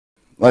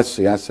let's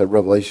see, I said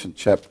Revelation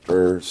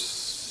chapter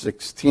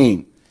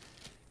 16.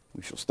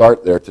 We shall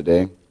start there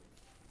today.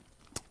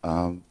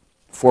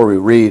 Before we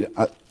read,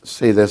 I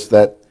say this,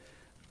 that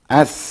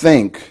I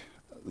think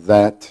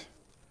that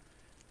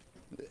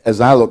as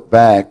I look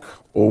back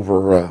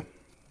over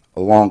a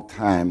long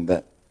time,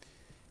 that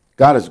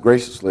God has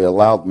graciously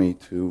allowed me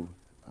to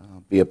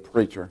be a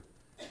preacher.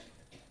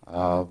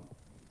 I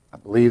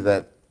believe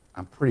that,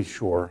 I'm pretty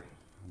sure,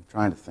 I'm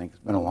trying to think,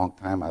 it's been a long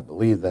time, I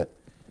believe that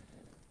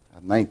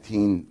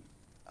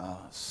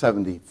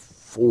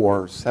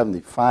 1974,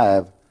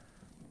 75,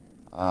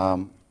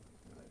 God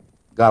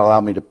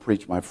allowed me to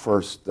preach my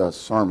first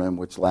sermon,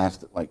 which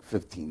lasted like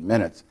 15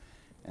 minutes.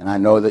 And I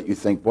know that you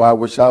think, boy, I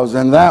wish I was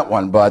in that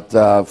one, but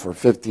for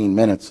 15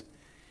 minutes.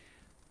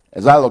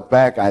 As I look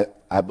back, I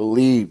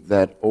believe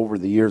that over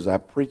the years I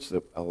preached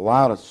a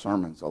lot of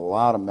sermons, a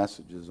lot of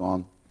messages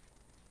on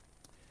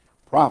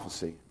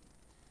prophecy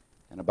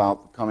and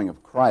about the coming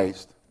of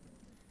Christ.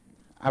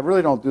 I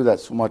really don't do that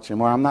so much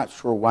anymore. I'm not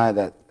sure why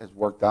that has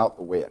worked out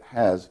the way it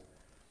has.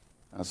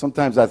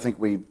 Sometimes I think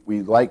we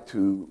like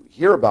to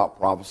hear about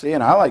prophecy,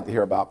 and I like to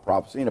hear about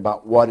prophecy and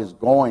about what is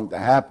going to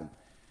happen.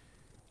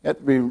 You have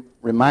to be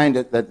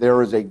reminded that there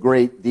is a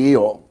great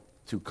deal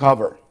to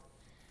cover.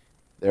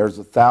 There's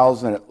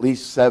 1,000, at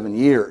least 7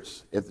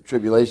 years. If the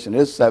tribulation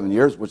is 7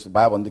 years, which the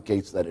Bible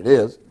indicates that it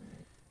is,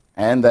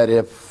 and that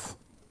if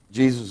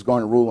Jesus is going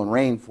to rule and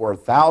reign for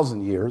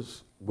 1,000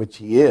 years, which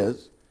he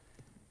is,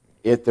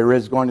 if there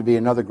is going to be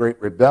another great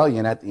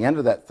rebellion at the end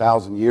of that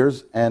 1,000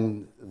 years,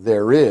 and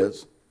there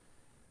is,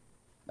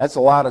 that's a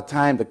lot of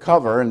time to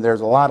cover, and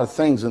there's a lot of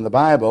things in the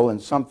Bible,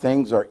 and some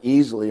things are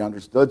easily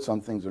understood,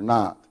 some things are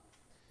not.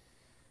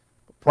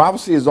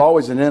 Prophecy is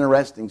always an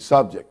interesting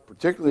subject,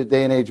 particularly the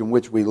day and age in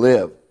which we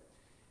live,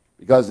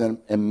 because in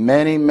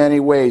many, many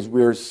ways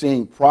we are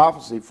seeing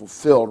prophecy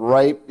fulfilled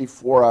right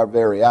before our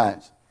very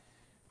eyes.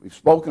 We've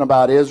spoken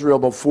about Israel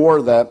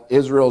before, that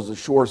Israel is a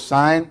sure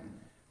sign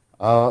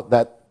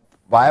that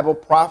Bible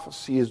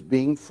prophecy is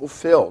being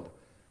fulfilled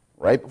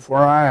right before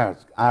our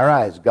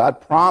eyes. God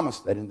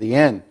promised that in the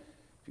end,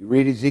 if you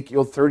read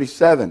Ezekiel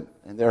 37,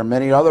 and there are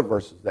many other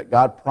verses, that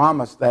God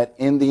promised that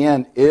in the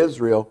end,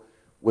 Israel,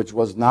 which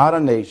was not a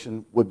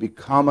nation, would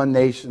become a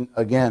nation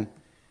again.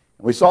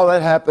 And we saw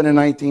that happen in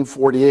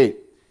 1948.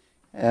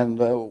 And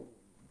the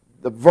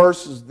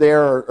verses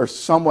there are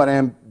somewhat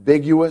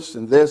ambiguous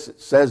in this.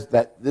 It says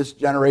that this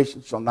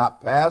generation shall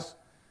not pass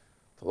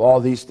till all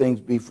these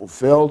things be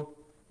fulfilled.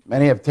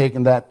 Many have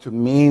taken that to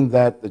mean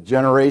that the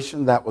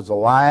generation that was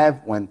alive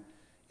when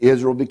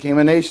Israel became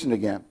a nation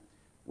again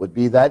would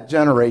be that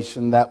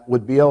generation that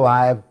would be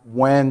alive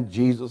when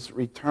Jesus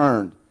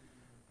returned.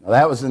 Now,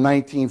 that was in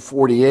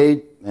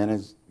 1948, and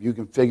as you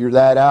can figure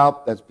that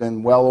out, that's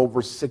been well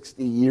over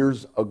 60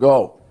 years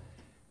ago.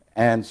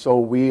 And so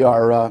we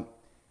are,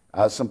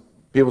 some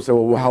people say,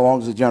 well, how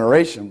long is a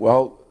generation?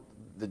 Well,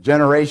 the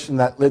generation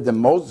that lived in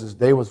Moses'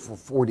 day was for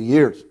 40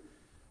 years.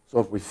 So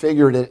if we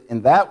figured it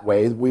in that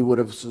way, we would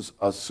have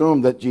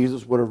assumed that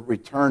Jesus would have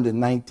returned in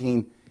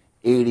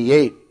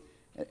 1988.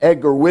 And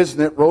Edgar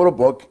Wisnett wrote a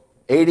book,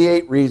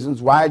 88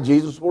 Reasons Why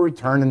Jesus Will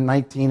Return in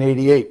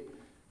 1988.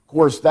 Of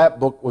course,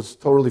 that book was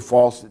totally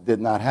false. It did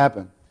not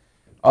happen.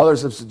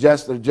 Others have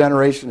suggested a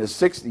generation is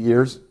 60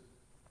 years.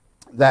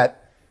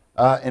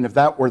 And if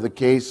that were the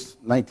case,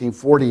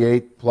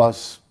 1948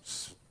 plus,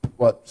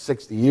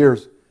 60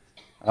 years,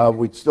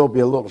 we'd still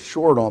be a little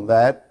short on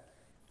that.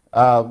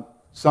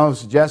 Some have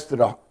suggested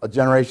a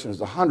generation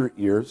is 100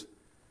 years.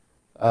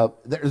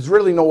 There's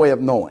really no way of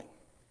knowing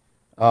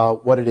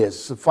what it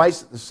is.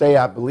 Suffice it to say,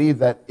 I believe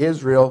that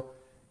Israel,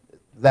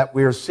 that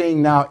we are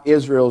seeing now,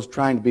 Israel is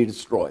trying to be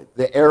destroyed.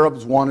 The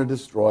Arabs want to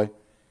destroy.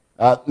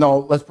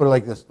 No, let's put it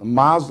like this. The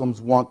Muslims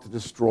want to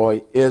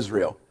destroy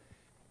Israel.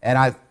 And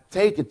I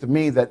take it to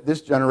mean that this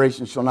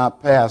generation shall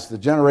not pass. The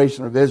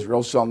generation of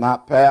Israel shall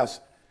not pass.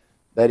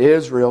 That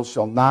Israel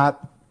shall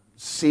not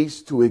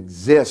cease to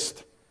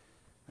exist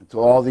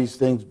until all these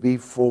things be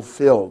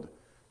fulfilled.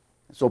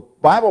 So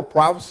Bible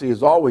prophecy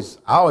is always,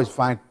 I always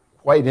find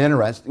quite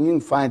interesting. You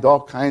can find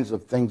all kinds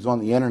of things on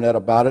the internet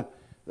about it.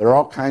 There are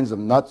all kinds of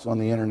nuts on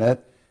the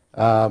internet.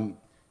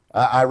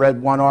 I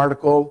read one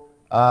article,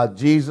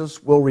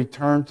 Jesus will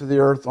return to the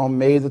earth on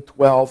May the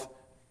 12th,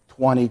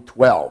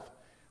 2012.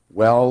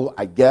 Well,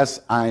 I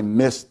guess I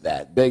missed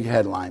that. Big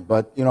headline.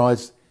 But, you know,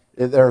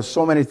 there are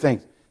so many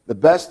things. The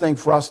best thing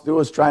for us to do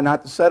is try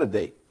not to set a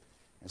date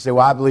and say,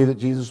 well, I believe that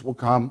Jesus will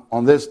come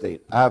on this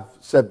date. I've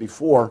said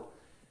before,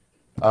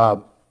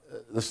 the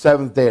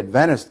Seventh-day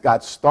Adventists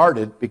got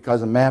started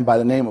because a man by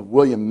the name of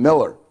William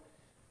Miller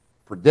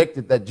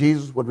predicted that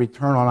Jesus would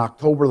return on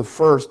October the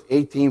 1st,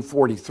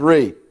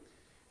 1843.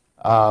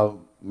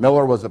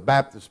 Miller was a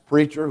Baptist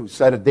preacher who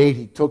set a date.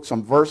 He took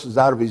some verses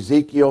out of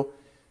Ezekiel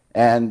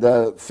and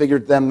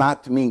figured them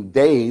not to mean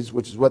days,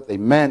 which is what they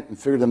meant, and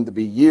figured them to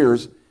be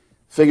years.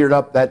 Figured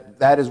up that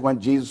that is when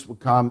Jesus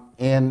would come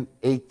in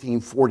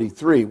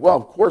 1843. Well,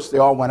 of course, they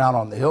all went out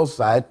on the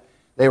hillside.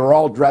 They were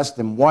all dressed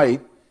in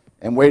white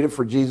and waited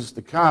for Jesus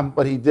to come,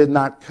 but he did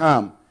not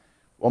come.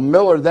 Well,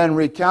 Miller then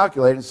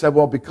recalculated and said,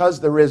 well,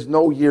 because there is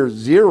no year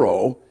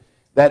zero,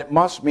 that it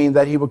must mean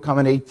that he would come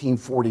in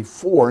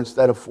 1844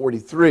 instead of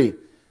 43.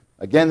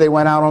 Again, they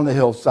went out on the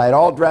hillside,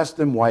 all dressed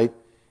in white,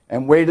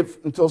 and waited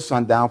until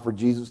sundown for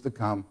Jesus to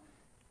come.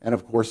 And,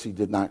 of course, he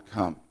did not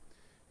come.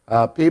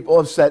 People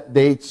have set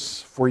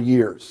dates for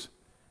years.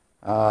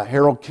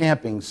 Harold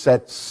Camping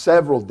set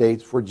several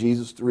dates for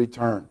Jesus to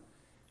return.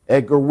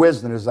 Edgar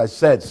Wisden, as I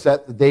said,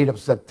 set the date of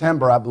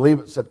September, I believe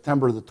it's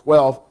September the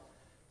 12th,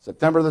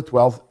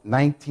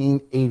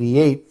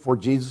 1988, for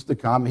Jesus to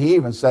come. He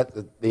even set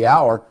the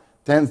hour,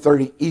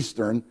 10:30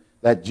 Eastern,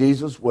 that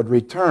Jesus would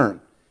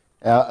return.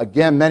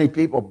 Again, many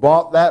people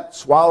bought that,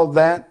 swallowed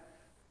that.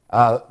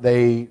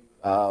 They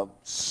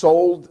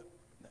sold.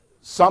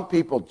 Some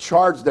people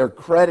charged their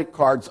credit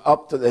cards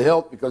up to the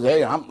hilt because,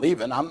 hey, I'm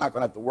leaving. I'm not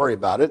going to have to worry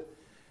about it.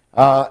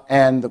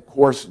 And, of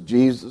course,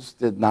 Jesus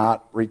did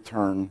not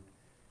return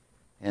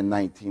in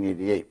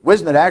 1988.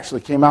 Wisden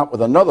actually came out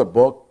with another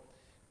book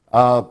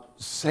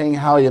saying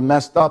how he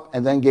messed up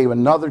and then gave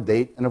another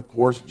date. And, of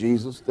course,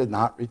 Jesus did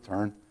not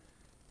return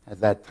at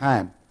that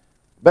time.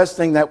 The best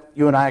thing that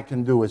you and I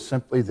can do is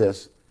simply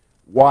this: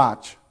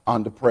 watch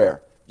unto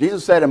prayer.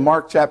 Jesus said in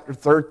Mark chapter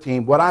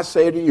 13, what I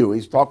say to you,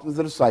 he's talking to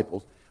the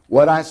disciples,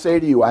 what I say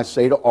to you, I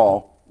say to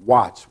all,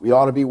 watch. We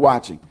ought to be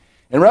watching.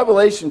 In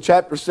Revelation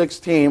chapter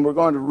 16, we're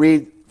going to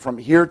read from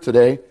here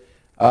today,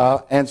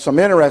 and some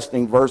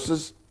interesting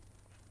verses,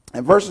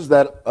 and verses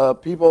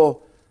that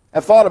people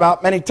have thought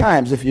about many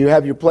times. If you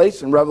have your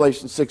place in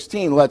Revelation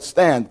 16, let's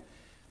stand.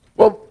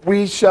 Well,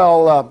 we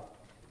shall,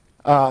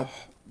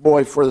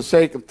 for the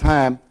sake of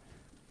time,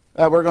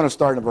 we're going to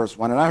start in verse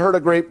 1. And I heard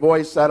a great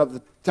voice out of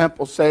the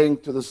temple saying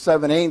to the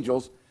seven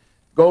angels,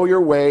 go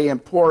your way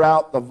and pour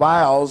out the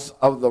vials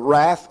of the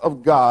wrath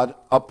of God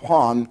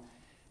upon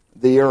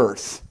the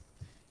earth.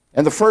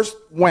 And the first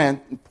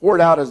went and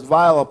poured out his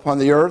vial upon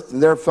the earth,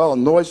 and there fell a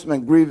noisome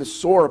and grievous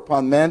sore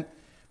upon men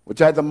which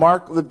had the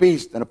mark of the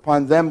beast, and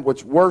upon them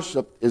which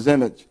worshipped his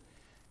image.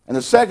 And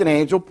the second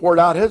angel poured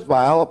out his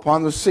vial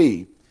upon the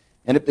sea,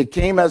 and it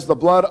became as the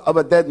blood of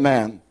a dead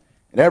man,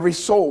 and every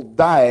soul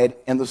died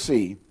in the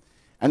sea.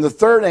 And the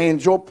third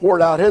angel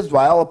poured out his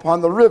vial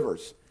upon the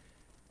rivers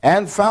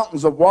and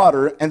fountains of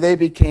water, and they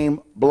became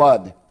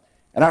blood.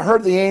 And I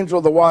heard the angel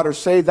of the water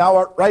say, thou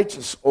art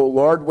righteous, O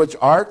Lord, which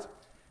art,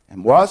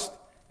 and wast,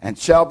 and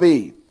shall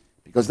be,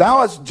 because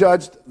thou hast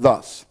judged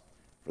thus.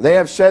 For they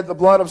have shed the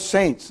blood of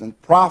saints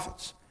and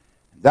prophets,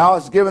 and thou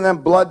hast given them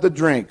blood to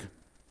drink,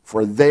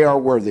 for they are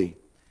worthy.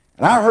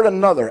 And I heard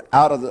another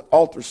out of the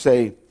altar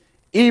say,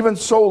 even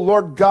so,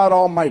 Lord God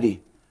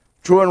Almighty,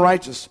 true and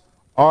righteous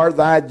are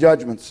thy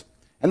judgments.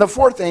 And the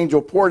fourth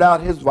angel poured out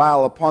his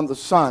vial upon the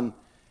sun,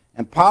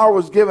 and power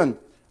was given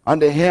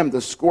unto him to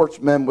scorch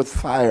men with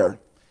fire.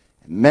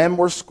 And men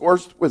were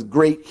scorched with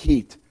great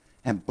heat,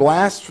 and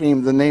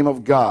blasphemed the name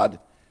of God,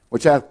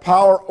 which hath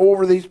power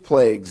over these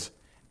plagues,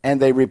 and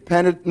they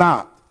repented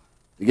not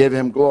to give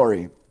him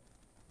glory.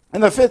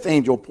 And the fifth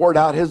angel poured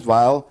out his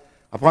vial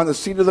upon the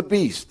seat of the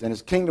beast, and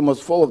his kingdom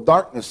was full of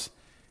darkness,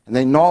 and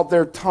they gnawed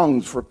their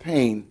tongues for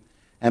pain,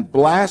 and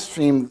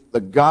blasphemed the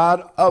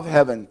God of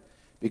heaven,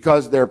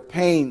 because of their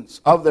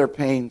pains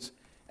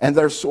and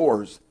their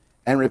sores,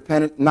 and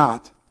repented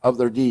not of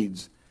their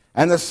deeds.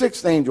 And the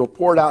sixth angel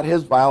poured out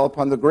his vial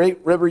upon the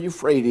great river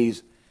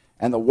Euphrates,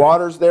 and the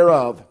waters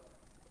thereof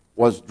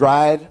was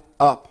dried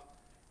up,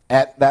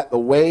 that the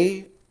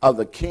way of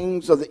the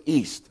kings of the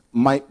east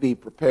might be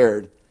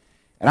prepared.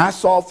 And I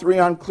saw three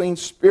unclean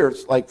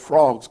spirits like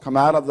frogs come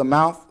out of the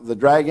mouth of the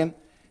dragon,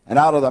 and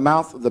out of the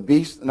mouth of the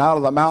beast, and out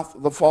of the mouth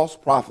of the false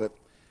prophet.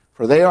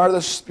 For they are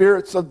the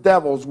spirits of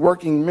devils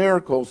working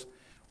miracles,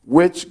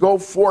 which go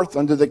forth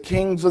unto the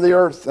kings of the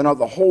earth and of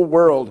the whole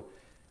world,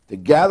 to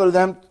gather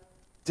them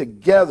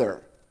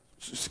together,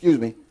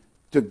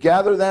 to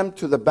gather them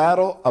to the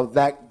battle of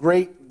that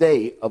great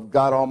day of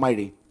God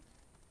Almighty.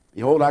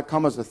 Behold, I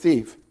come as a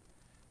thief.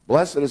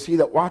 Blessed is he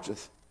that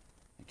watcheth,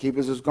 and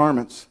keepeth his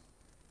garments,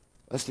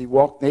 lest he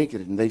walk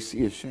naked and they see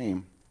his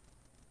shame.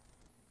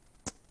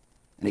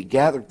 And he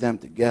gathered them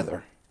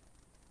together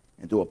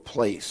into a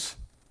place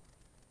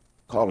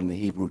called in the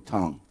Hebrew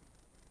tongue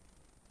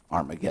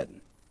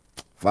Armageddon.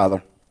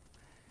 Father,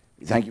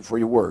 we thank you for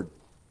your word.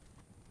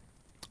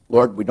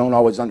 Lord, we don't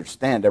always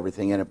understand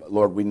everything in it, but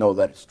Lord, we know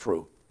that it's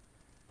true.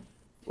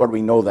 Lord,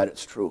 we know that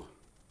it's true,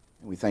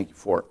 and we thank you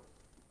for it.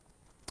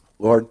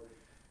 Lord,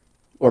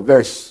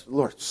 very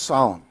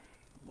solemn,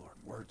 Lord,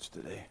 words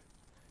today.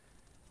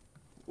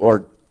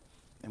 Lord,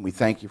 and we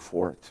thank you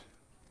for it.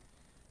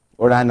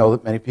 Lord, I know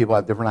that many people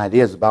have different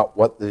ideas about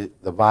what the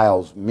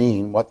vials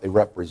mean, what they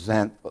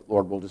represent, but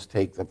Lord, we'll just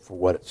take them for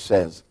what it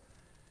says.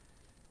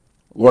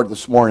 Lord,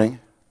 this morning,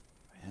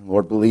 and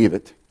Lord, believe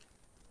it,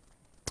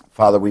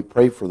 Father, we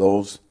pray for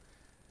those,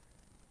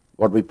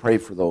 Lord, we pray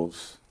for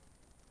those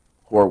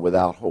who are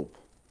without hope.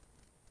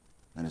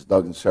 And as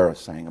Doug and Sarah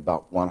sang,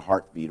 about one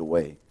heartbeat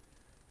away,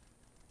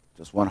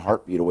 just one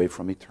heartbeat away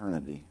from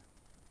eternity.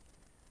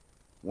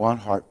 One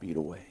heartbeat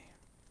away.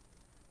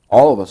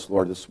 All of us,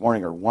 Lord, this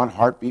morning are one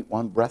heartbeat,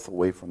 one breath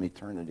away from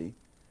eternity.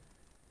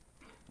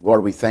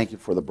 Lord, we thank you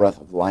for the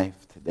breath of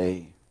life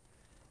today.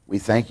 We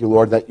thank you,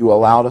 Lord, that you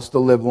allowed us to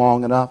live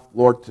long enough,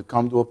 Lord, to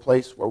come to a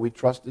place where we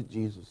trusted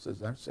Jesus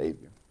as our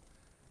Savior,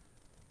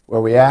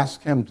 where we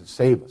asked him to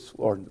save us,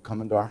 Lord, and to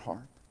come into our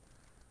heart.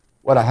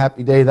 What a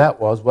happy day that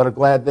was. What a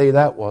glad day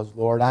that was,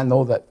 Lord. I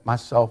know that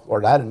myself,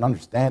 Lord, I didn't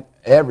understand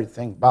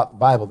everything about the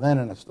Bible then,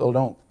 and I still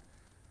don't.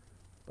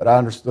 But I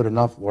understood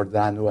enough, Lord,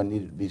 that I knew I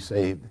needed to be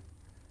saved.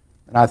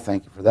 And I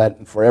thank you for that.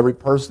 And for every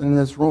person in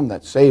this room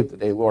that's saved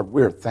today, Lord,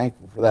 we're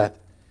thankful for that.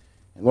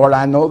 And Lord,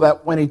 I know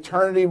that when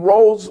eternity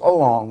rolls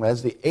along,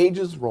 as the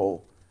ages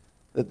roll,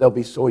 that they'll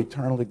be so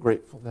eternally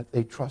grateful that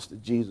they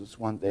trusted Jesus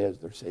one day as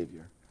their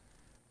Savior.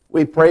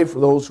 We pray for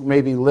those who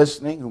may be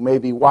listening, who may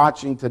be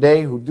watching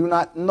today, who do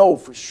not know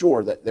for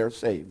sure that they're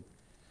saved.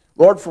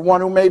 Lord, for one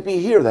who may be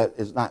here that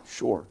is not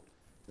sure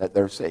that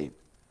they're saved,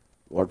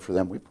 Lord, for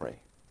them we pray.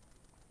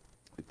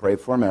 We pray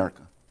for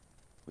America.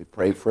 We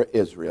pray for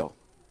Israel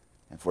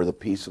and for the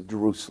peace of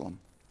Jerusalem.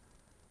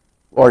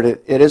 Lord,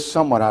 it is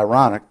somewhat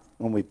ironic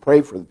when we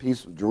pray for the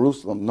peace of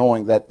Jerusalem,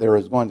 knowing that there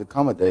is going to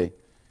come a day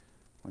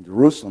when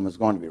Jerusalem is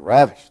going to be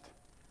ravished.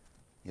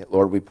 Yet,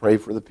 Lord, we pray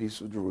for the peace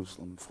of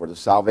Jerusalem, for the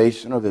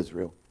salvation of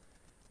Israel.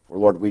 For,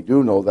 Lord, we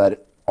do know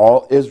that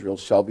all Israel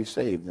shall be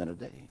saved in a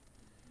day.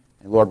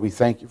 And, Lord, we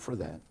thank you for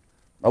that.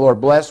 Now,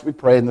 Lord, bless, we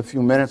pray in the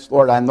few minutes.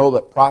 Lord, I know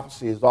that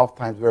prophecy is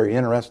oftentimes very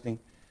interesting.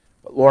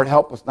 But, Lord,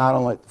 help us not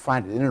only to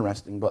find it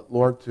interesting, but,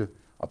 Lord, to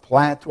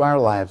apply it to our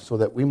lives so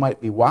that we might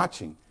be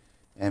watching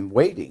and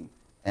waiting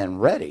and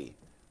ready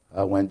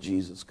when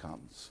Jesus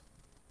comes.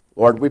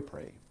 Lord, we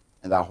pray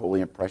in thy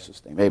holy and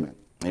precious name. Amen.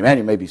 Amen.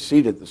 You may be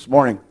seated this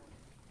morning.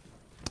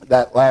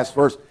 That last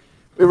verse,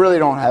 we really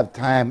don't have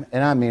time,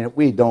 and I mean it,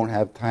 we don't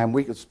have time.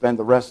 We could spend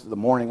the rest of the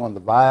morning on the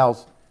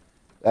vials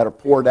that are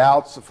poured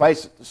out.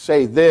 Suffice it to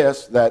say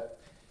this, that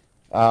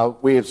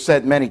we have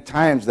said many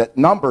times that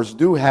numbers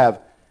do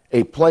have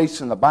a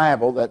place in the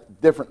Bible, that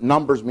different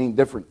numbers mean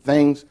different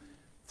things.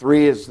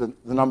 3 is the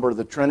number of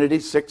the Trinity,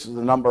 6 is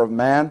the number of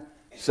man,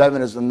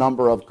 7 is the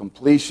number of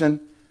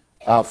completion,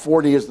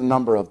 40 is the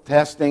number of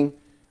testing.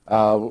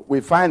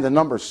 We find the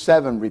number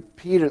 7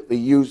 repeatedly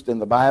used in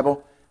the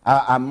Bible.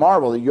 I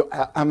marvel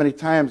how many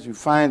times you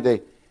find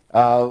there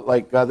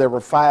were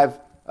 5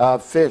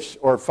 fish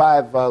or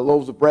 5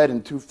 loaves of bread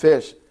and 2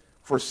 fish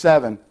for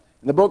 7.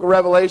 In the book of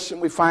Revelation,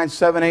 we find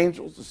 7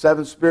 angels, the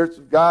 7 spirits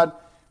of God.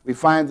 We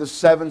find the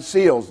 7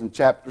 seals in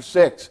chapter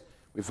 6.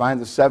 We find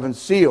the 7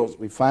 seals.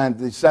 We find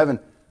the 7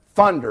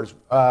 thunders.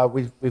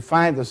 We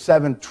find the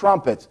 7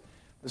 trumpets.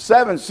 The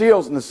 7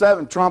 seals and the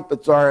 7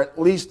 trumpets are at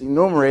least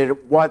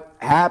enumerated what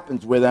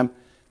happens with them.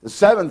 The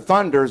 7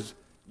 thunders,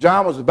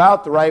 John was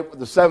about to write what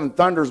the 7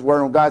 thunders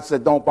were, and God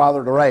said, don't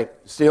bother to write.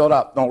 Seal it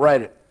up. Don't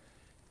write it.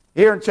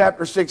 Here in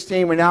chapter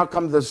 16, we now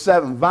come to the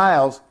 7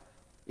 vials.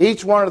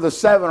 Each one of the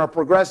 7 are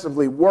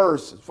progressively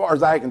worse, as far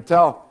as I can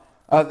tell,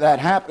 that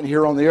happened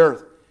here on the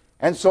earth.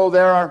 And so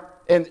there are,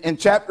 in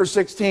chapter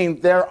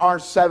 16, there are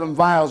 7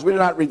 vials. We do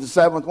not read the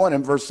 7th one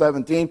in verse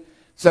 17.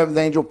 7th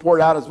angel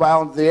poured out his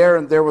vial into the air,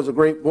 and there was a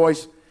great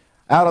voice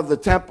out of the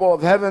temple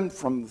of heaven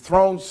from the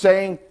throne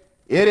saying,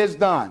 it is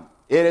done.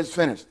 It is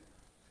finished.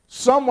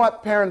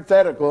 Somewhat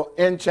parenthetical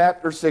in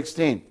chapter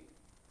 16.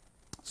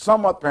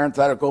 Somewhat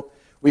parenthetical,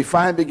 we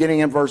find beginning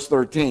in verse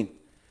 13.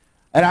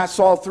 And I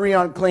saw 3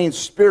 unclean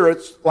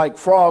spirits like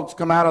frogs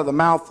come out of the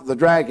mouth of the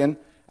dragon,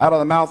 out of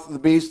the mouth of the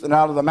beast, and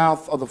out of the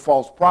mouth of the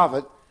false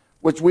prophet,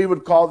 which we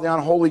would call the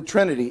unholy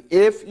trinity.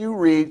 If you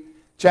read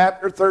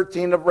chapter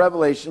 13 of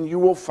Revelation, you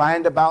will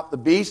find about the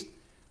beast,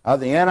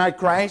 the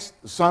Antichrist,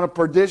 the son of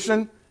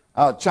perdition,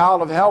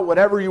 child of hell,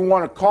 whatever you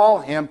want to call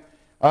him.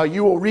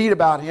 You will read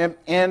about him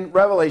in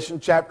Revelation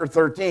chapter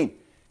 13.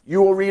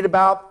 You will read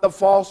about the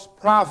false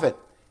prophet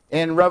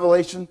in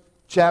Revelation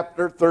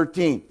chapter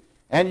 13.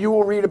 And you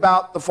will read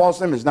about the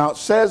false image. Now it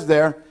says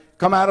there,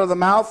 come out of the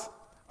mouth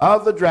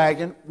of the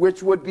dragon,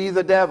 which would be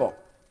the devil.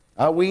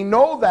 We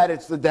know that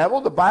it's the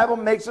devil. The Bible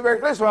makes it very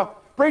clear. Well,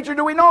 preacher,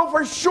 do we know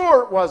for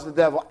sure it was the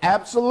devil?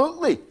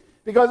 Absolutely.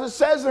 Because it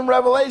says in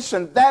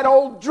Revelation, that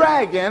old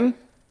dragon,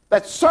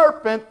 that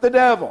serpent, the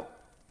devil.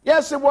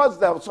 Yes, it was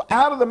the devil. So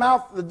out of the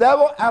mouth of the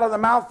devil, out of the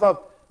mouth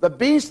of the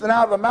beast, and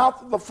out of the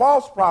mouth of the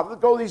false prophet,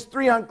 go these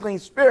 3 unclean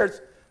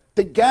spirits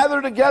to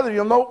gather together.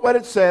 You'll note what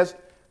it says.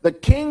 The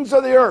kings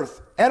of the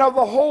earth and of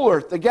the whole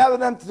earth, to gather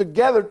them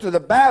together to the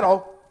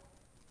battle.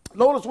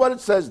 Notice what it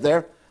says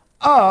there.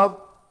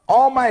 Of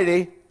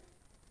Almighty,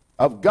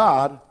 of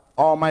God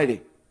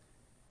Almighty.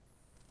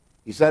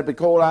 He said,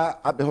 behold,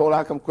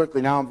 I come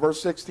quickly. Now in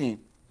verse 16.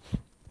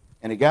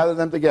 And he gathered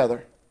them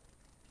together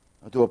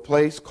to a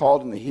place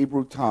called in the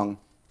Hebrew tongue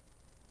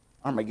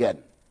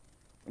Armageddon.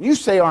 When you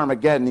say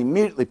Armageddon,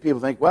 immediately people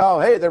think, well,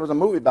 hey, there was a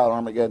movie about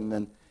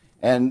Armageddon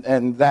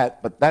and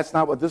that. But that's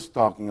not what this is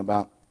talking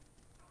about.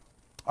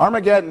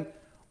 Armageddon,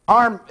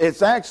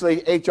 it's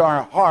actually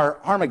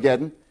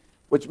Armageddon,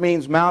 which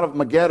means Mount of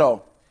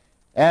Megiddo.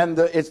 And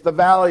it's the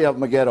Valley of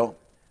Megiddo,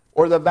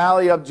 or the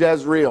Valley of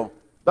Jezreel.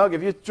 Doug,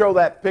 if you throw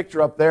that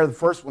picture up there, the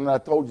first one that I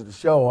told you to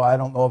show, I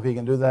don't know if he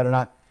can do that or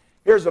not.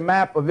 Here's a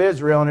map of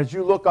Israel, and as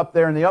you look up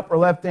there in the upper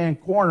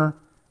left-hand corner,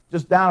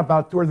 just down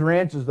about 2 or 3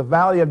 inches. The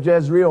Valley of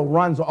Jezreel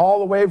runs all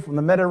the way from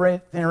the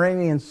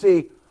Mediterranean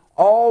Sea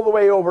all the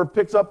way over,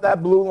 picks up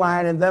that blue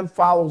line, and then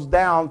follows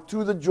down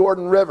to the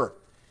Jordan River.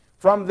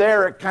 From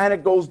there, it kind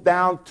of goes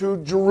down to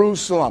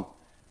Jerusalem.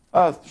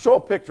 Show a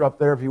picture up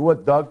there, if you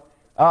would, Doug.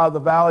 The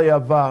Valley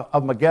of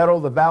Megiddo,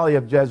 the Valley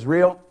of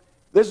Jezreel.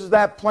 This is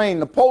that plain.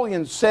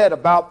 Napoleon said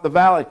about the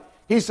valley,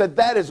 he said,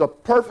 that is a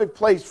perfect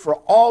place for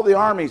all the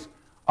armies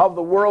of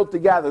the world to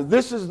gather.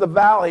 This is the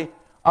Valley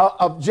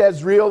of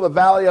Jezreel, the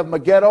Valley of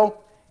Megiddo,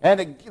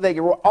 and they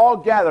were all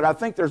gathered. I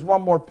think there's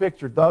one more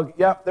picture, Doug.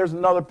 Yep, there's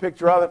another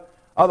picture of it.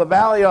 Of the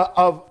Valley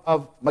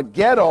of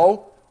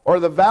Megiddo, or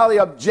the Valley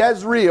of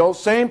Jezreel,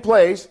 same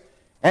place.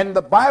 And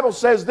the Bible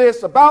says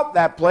this about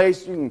that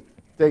place. You can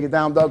take it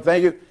down, Doug,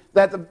 thank you.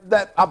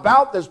 That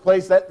about this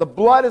place, that the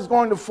blood is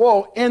going to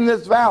flow in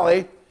this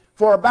valley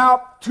for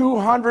about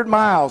 200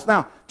 miles.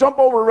 Now, jump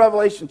over to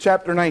Revelation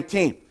chapter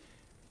 19.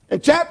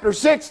 In chapter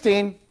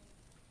 16,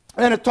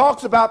 and it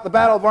talks about the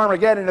Battle of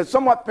Armageddon. It's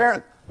somewhat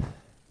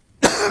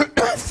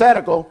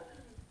parenthetical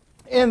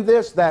in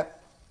this,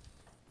 that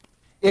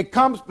it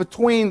comes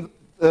between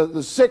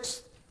the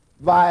sixth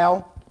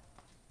vial.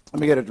 Let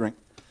me get a drink.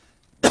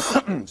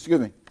 Excuse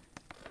me.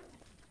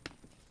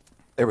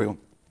 There we go.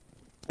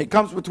 It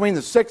comes between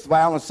the sixth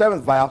vial and the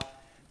seventh vial.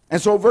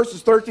 And so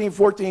verses 13,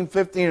 14,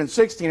 15, and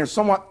 16 are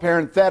somewhat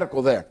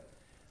parenthetical there.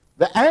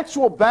 The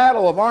actual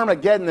Battle of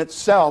Armageddon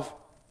itself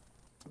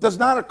does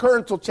not occur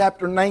until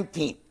chapter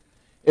 19.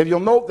 If you'll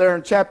note there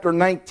in chapter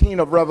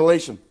 19 of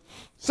Revelation,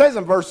 it says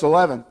in verse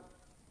 11,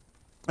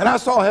 and I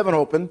saw heaven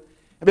open,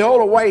 and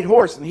behold, a white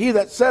horse, and he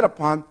that sat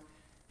upon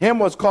him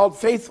was called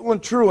Faithful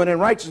and True, and in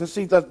righteousness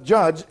he doth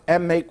judge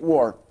and make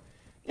war.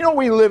 You know,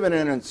 we live in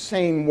an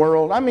insane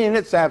world. I mean,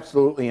 it's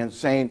absolutely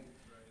insane.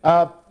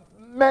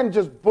 Men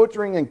just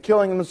butchering and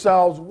killing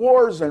themselves,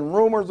 wars and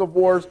rumors of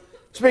wars.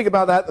 Speak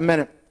about that in a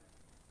minute.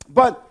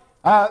 But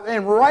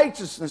in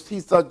righteousness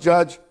he doth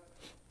judge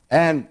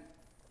and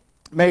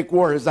make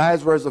war. His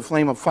eyes were as a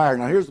flame of fire.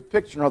 Now here's the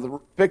picture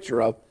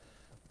of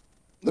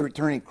the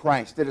returning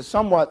Christ. It is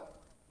somewhat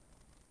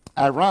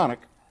ironic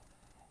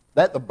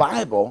that the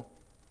Bible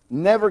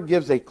never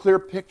gives a clear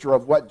picture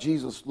of what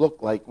Jesus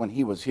looked like when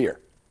he was here.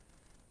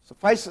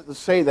 Suffice it to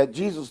say that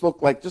Jesus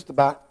looked like just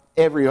about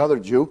every other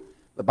Jew.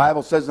 The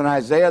Bible says in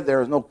Isaiah,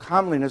 there is no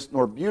comeliness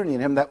nor beauty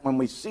in him, that when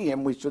we see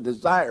him, we should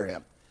desire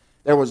him.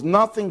 There was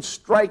nothing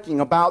striking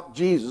about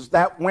Jesus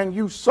that when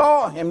you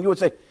saw him, you would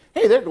say,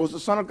 hey, there goes the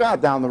Son of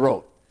God down the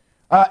road.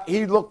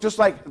 He looked just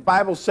like the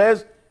Bible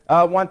says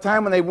one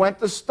time when they went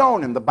to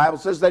stone him. The Bible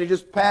says that he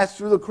just passed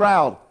through the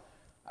crowd.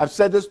 I've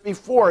said this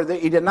before,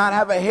 that he did not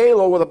have a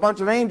halo with a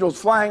bunch of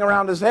angels flying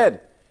around his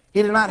head.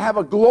 He did not have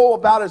a glow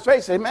about his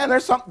face. Say, man,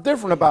 there's something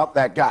different about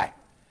that guy.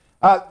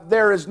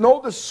 There is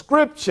no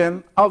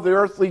description of the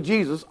earthly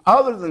Jesus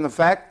other than the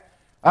fact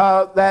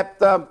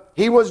that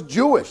he was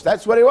Jewish.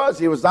 That's what he was.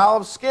 He was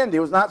olive-skinned. He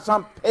was not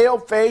some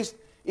pale-faced,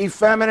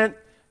 effeminate,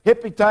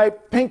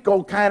 hippie-type,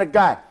 pinko kind of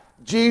guy.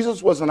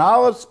 Jesus was an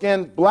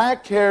olive-skinned,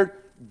 black-haired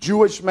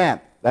Jewish man.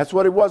 That's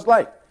what he was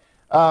like.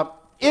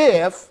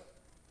 If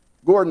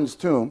Gordon's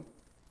tomb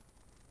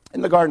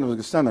in the Garden of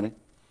Gethsemane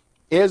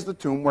is the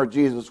tomb where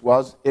Jesus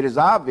was, it is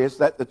obvious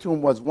that the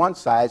tomb was one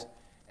size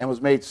and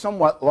was made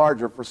somewhat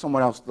larger for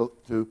someone else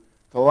to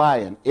lie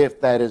in,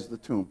 if that is the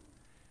tomb.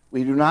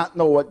 We do not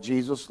know what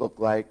Jesus looked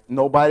like.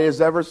 Nobody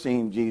has ever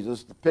seen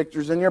Jesus. The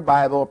pictures in your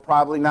Bible are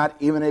probably not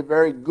even a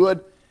very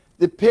good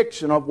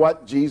depiction of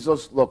what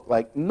Jesus looked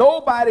like.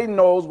 Nobody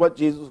knows what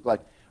Jesus looked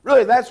like.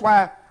 Really, that's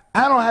why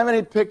I don't have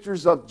any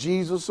pictures of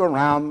Jesus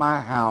around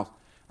my house.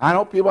 I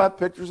know people have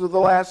pictures of the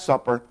Last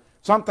Supper.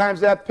 Sometimes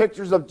they have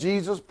pictures of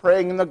Jesus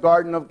praying in the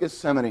Garden of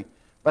Gethsemane.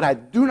 But I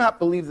do not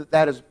believe that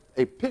that is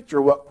a picture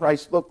of what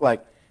Christ looked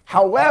like.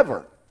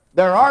 However,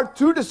 there are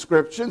two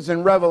descriptions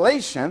in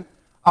Revelation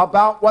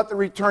about what the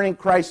returning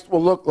Christ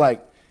will look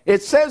like.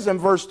 It says in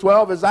verse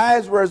 12, his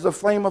eyes were as a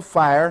flame of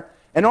fire,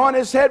 and on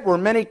his head were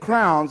many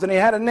crowns, and he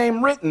had a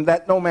name written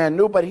that no man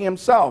knew but he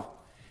himself.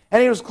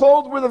 And he was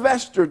clothed with a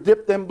vesture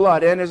dipped in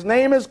blood, and his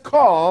name is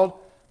called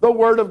the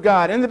Word of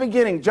God. In the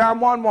beginning, John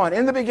 1:1,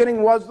 in the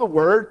beginning was the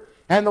Word,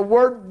 and the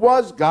Word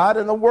was God,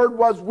 and the Word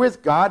was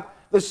with God.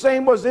 The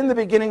same was in the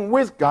beginning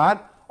with God.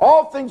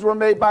 All things were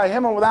made by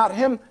him, and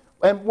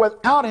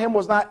without him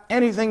was not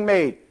anything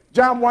made.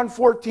 John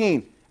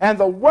 1:14, and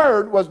the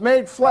Word was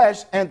made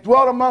flesh and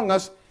dwelt among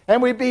us,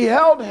 and we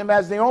beheld him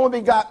as the only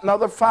begotten of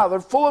the Father,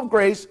 full of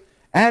grace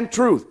and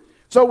truth.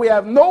 So we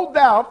have no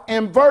doubt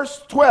in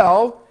verse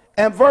 12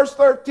 and verse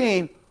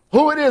 13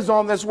 who it is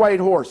on this white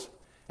horse.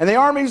 And the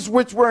armies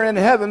which were in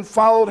heaven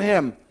followed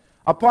him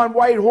upon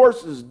white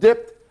horses,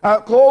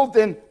 clothed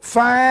in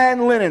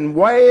fine linen,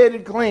 white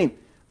and clean.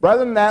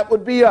 Brethren, that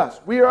would be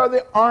us. We are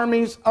the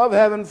armies of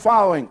heaven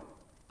following.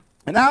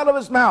 And out of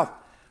his mouth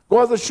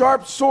goeth a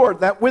sharp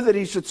sword, that with it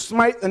he should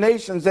smite the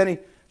nations, and he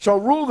shall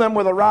rule them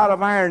with a rod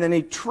of iron, and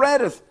he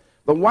treadeth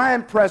the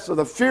winepress of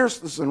the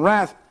fierceness and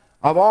wrath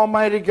of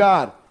Almighty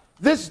God.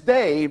 This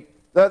day,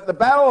 the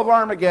Battle of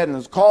Armageddon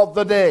is called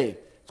the day.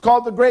 It's It's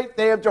called the great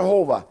day of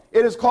Jehovah.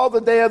 It is called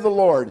the day of the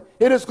Lord.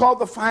 It is called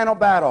the final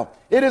battle.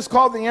 It is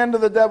called the end of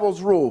the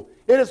devil's rule.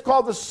 It is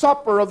called the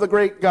supper of the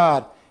great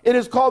God. It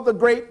is called the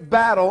great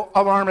battle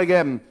of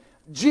Armageddon.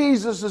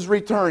 Jesus is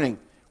returning.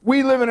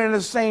 We live in an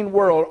insane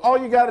world. All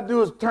you got to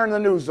do is turn the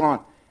news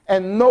on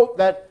and note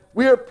that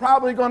we are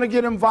probably going to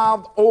get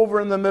involved over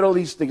in the Middle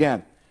East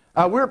again.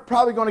 We're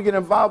probably going to get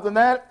involved in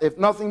that, if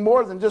nothing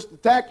more than just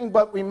attacking,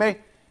 but we may.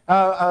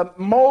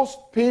 Most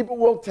people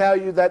will tell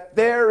you that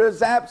there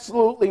is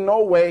absolutely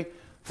no way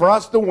for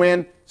us to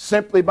win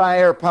simply by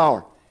air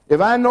power.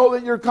 If I know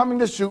that you're coming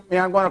to shoot me,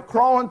 I'm going to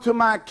crawl into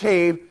my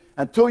cave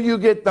until you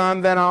get done,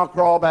 then I'll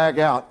crawl back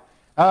out.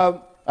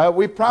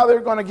 We probably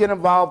are going to get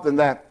involved in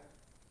that.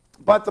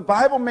 But the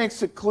Bible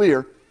makes it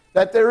clear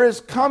that there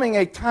is coming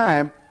a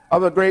time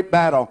of a great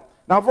battle.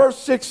 Now, verse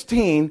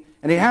 16,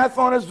 and he hath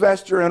on his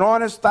vesture and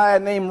on his thigh a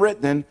name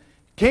written,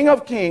 King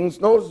of Kings,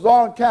 notice it's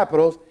all in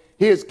capitals,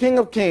 he is King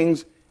of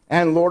Kings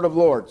and Lord of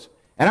Lords.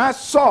 And I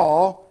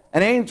saw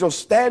an angel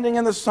standing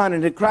in the sun,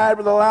 and he cried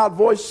with a loud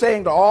voice,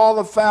 saying to all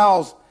the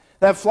fowls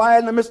that fly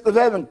in the midst of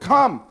heaven,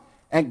 come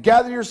and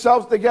gather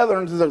yourselves together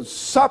unto the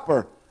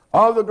supper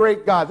of the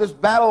great God, this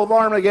battle of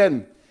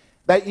Armageddon,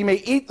 that ye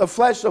may eat the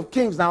flesh of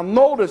kings. Now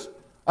notice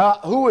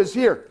who is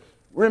here.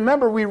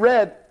 Remember, we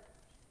read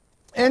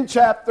in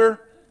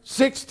chapter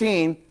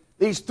 16,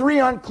 these three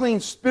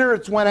unclean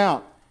spirits went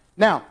out.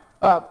 Now,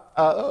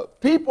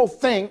 people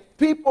think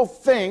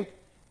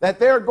that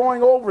they're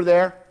going over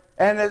there,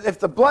 and if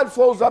the blood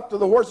flows up to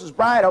the horse's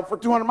bridle for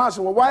 200 miles,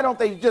 well, why don't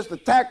they just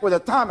attack with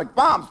atomic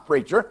bombs,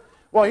 preacher?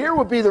 Well, here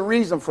would be the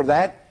reason for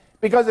that.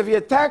 Because if you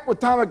attack with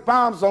atomic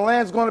bombs, the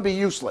land's going to be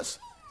useless.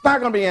 It's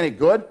not going to be any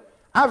good.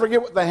 I forget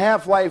what the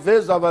half-life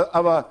is of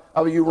a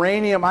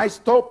uranium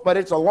isotope, but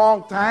it's a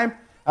long time.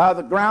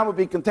 The ground would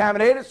be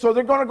contaminated, so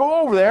they're going to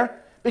go over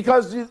there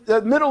because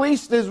the Middle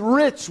East is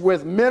rich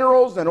with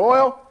minerals and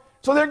oil.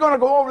 So they're going to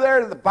go over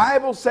there, the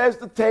Bible says,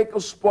 to take a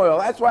spoil.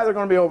 That's why they're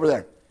going to be over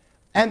there.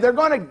 And they're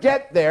going to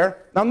get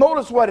there. Now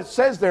notice what it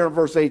says there in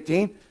verse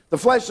 18. The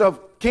flesh of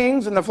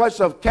kings and the flesh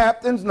of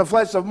captains and the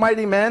flesh of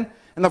mighty men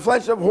and the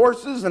flesh of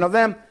horses and of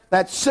them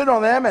that sit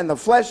on them and the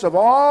flesh of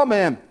all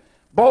men,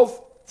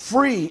 both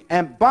free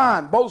and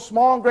bond, both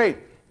small and great.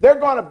 They're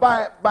going to,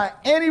 by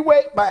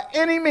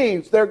any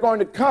means, they're going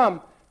to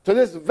come to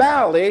this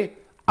valley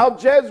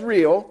of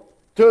Jezreel,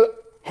 to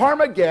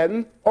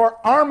Armageddon,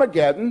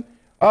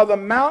 the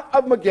Mount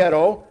of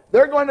Megiddo.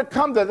 They're going to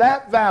come to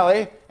that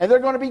valley, and they're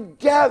going to be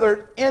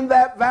gathered in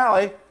that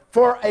valley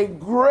for a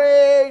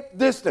great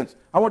distance.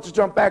 I want you to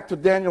jump back to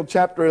Daniel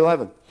chapter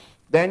 11.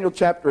 Daniel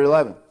chapter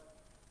 11.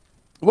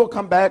 We'll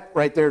come back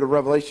right there to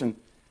Revelation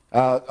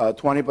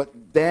 20,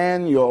 but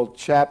Daniel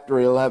chapter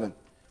 11.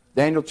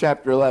 Daniel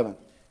chapter 11.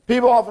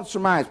 People often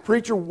surmise,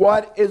 preacher,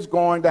 what is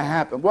going to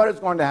happen? What is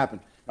going to happen?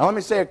 Now let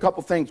me say a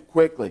couple things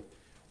quickly.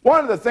 One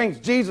of the things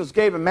Jesus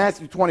gave in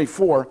Matthew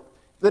 24,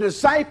 the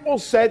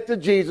disciples said to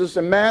Jesus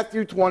in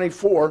Matthew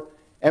 24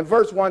 and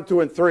verse 1,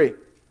 2, and 3,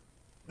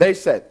 they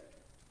said,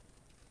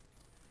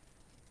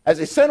 as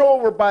they sent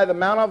over by the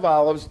Mount of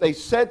Olives, they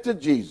said to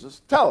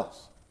Jesus, tell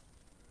us,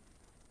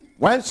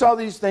 when shall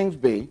these things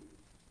be?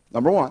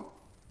 Number one.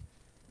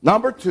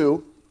 Number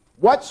two,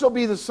 what shall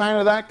be the sign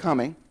of that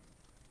coming?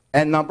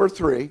 And number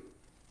three,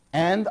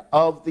 and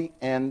of the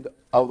end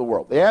of the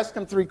world. They asked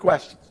him three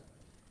questions.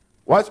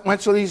 When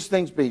shall these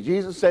things be?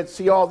 Jesus said,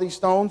 see all these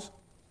stones?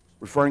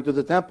 Referring to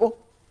the temple.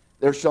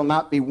 There shall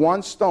not be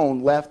one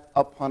stone left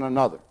upon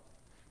another.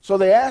 So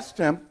they asked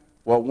him,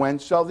 well, when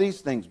shall these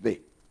things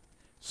be?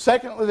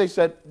 Secondly, they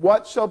said,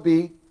 what shall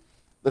be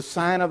the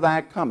sign of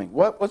thy coming?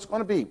 What's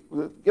going to be?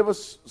 Give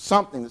us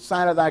something, the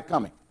sign of thy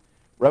coming.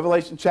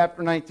 Revelation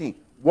chapter 19.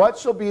 What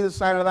shall be the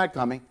sign of thy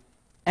coming?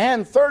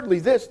 And thirdly,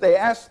 they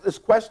asked this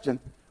question,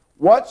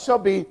 what shall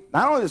be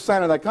not only the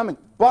sign of thy coming,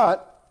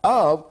 but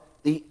of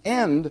the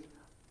end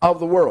of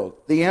the world?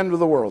 The end of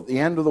the world, the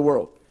end of the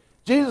world.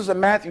 Jesus in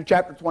Matthew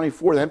chapter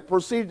 24 then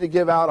proceeded to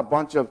give out a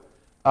bunch of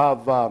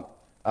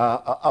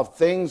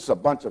things, a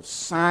bunch of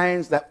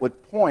signs that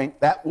would point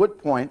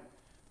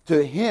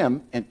to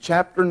him in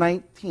chapter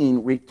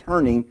 19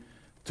 returning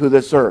to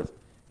this earth.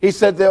 He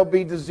said there'll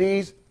be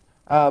disease.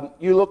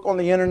 You look on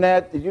the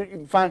internet, you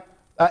can find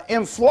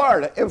in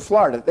Florida,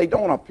 they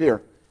don't up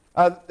here.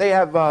 They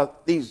have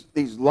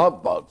these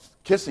love bugs,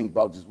 kissing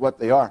bugs is what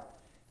they are.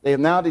 They have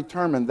now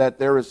determined that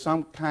there is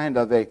some kind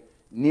of a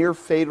near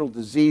fatal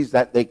disease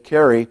that they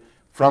carry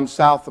from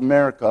South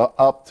America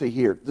up to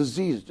here.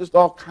 Disease, just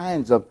all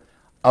kinds of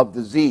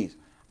disease.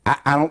 I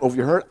don't know if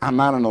you heard, I'm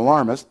not an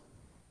alarmist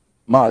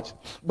much,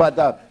 but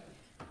I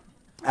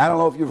don't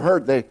know if you've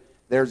heard,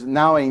 there's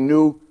now a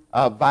new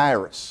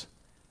virus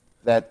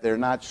that they're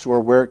not sure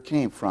where it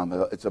came from.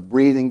 It's a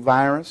breathing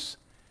virus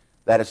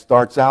that it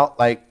starts out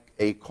like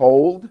a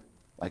cold,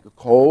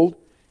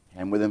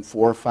 and within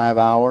 4 or 5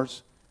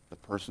 hours, the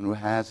person who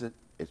has it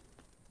is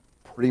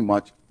pretty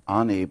much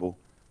unable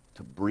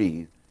to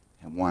breathe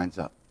and winds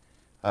up.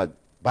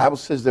 Bible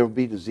says there will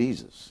be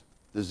diseases.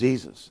 There'll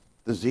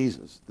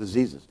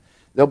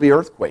be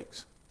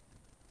earthquakes.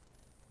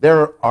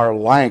 There are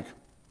like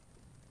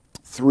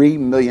 3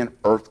 million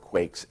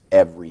earthquakes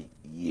every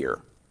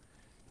year.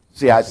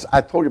 See,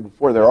 I told you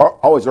before, there are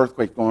always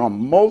earthquakes going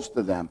on. Most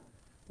of them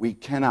we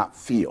cannot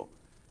feel.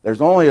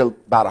 There's only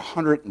about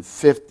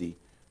 150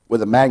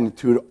 with a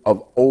magnitude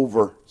of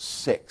over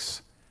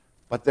 6.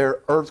 But there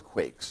are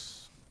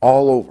earthquakes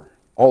all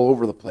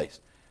over the place.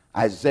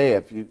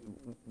 Isaiah,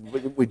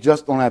 we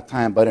just don't have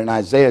time, but in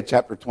Isaiah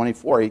chapter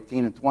 24,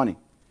 18 and 20,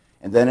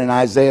 and then in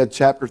Isaiah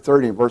chapter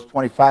 30, verse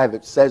 25,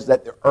 it says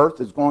that the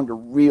earth is going to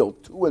reel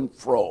to and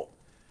fro.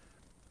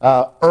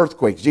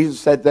 Earthquakes. Jesus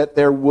said that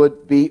there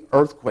would be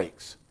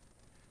earthquakes.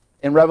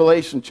 In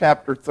Revelation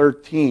chapter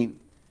 13,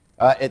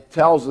 it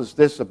tells us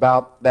this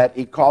about that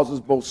he causes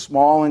both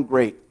small and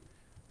great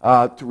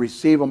to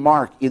receive a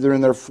mark, either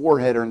in their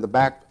forehead or in the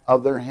back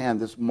of their hand,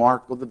 this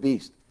mark of the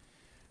beast.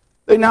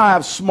 They now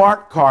have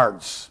smart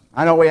cards.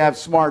 I know we have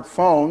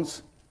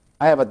smartphones.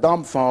 I have a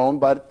dumb phone,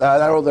 but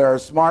I know there are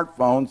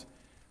smartphones.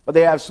 But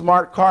they have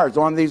smart cards.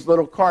 On these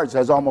little cards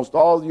has almost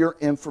all your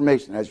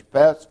information. It has your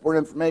passport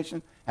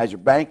information, has your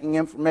banking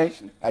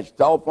information, has your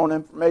telephone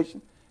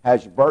information,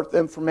 has your birth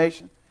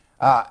information,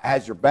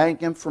 has your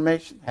bank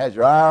information, has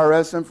your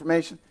IRS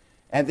information.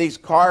 And these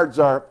cards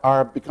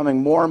are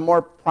becoming more and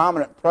more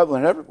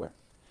prevalent everywhere.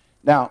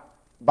 Now,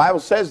 the Bible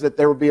says that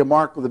there will be a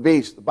mark of the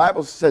beast. The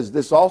Bible says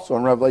this also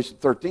in Revelation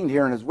 13,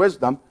 here in his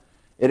wisdom.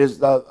 It is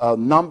the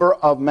number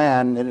of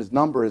man, and his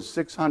number is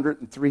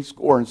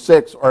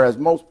 666, or as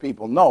most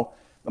people know,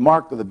 the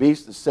mark of the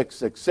beast is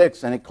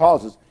 666, and it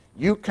causes,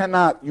 you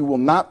will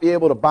not be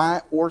able to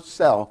buy or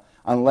sell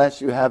unless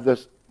you have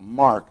this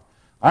mark.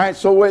 All right,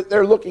 so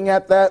they're looking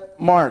at that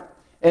mark.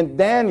 And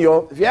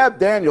Daniel, if you have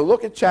Daniel,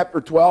 look at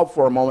chapter 12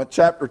 for a moment,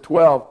 chapter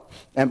 12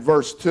 and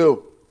verse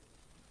 2.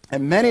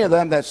 And many of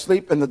them that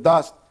sleep in the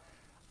dust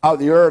of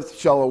the earth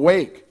shall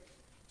awake,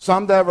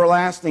 some to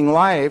everlasting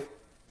life,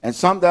 and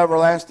some to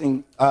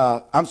everlasting,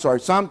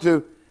 some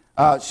to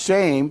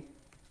shame.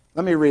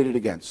 Let me read it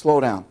again. Slow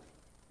down.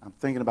 I'm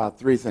thinking about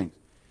three things.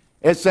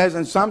 It says,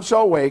 and some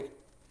shall awake,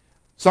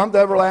 some to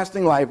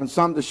everlasting life, and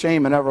some to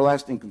shame and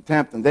everlasting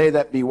contempt. And they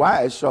that be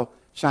wise shall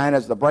shine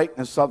as the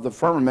brightness of the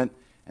firmament,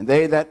 and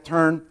they that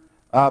turn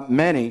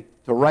many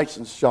to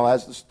righteousness shall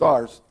as the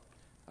stars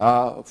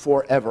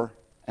forever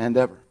and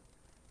ever.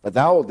 But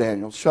thou, O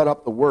Daniel, shut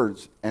up the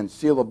words and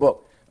seal the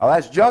book. Now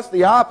that's just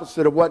the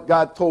opposite of what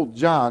God told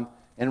John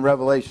in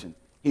Revelation.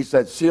 He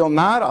said, seal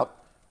not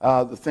up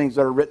the things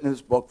that are written in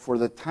this book, for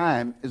the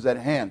time is at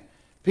hand.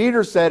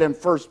 Peter said in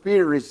 1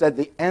 Peter, he said,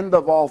 the end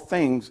of all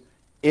things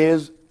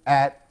is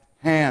at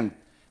hand.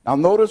 Now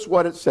notice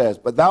what it says.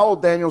 But thou, O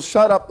Daniel,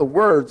 shut up the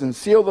words and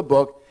seal the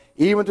book,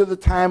 even to the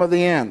time of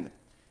the end.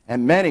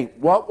 And many,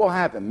 what will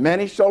happen?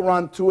 Many shall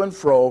run to and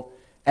fro,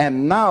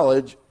 and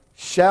knowledge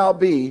shall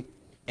be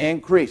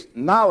increased.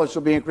 Knowledge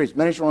shall be increased.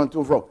 Many shall run to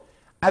and fro.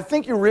 I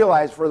think you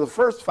realize for the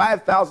first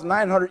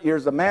 5,900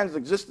 years of man's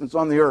existence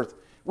on the earth,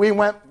 we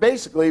went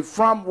basically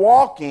from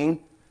walking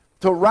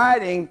to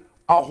riding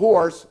a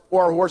horse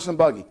or a horse and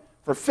buggy.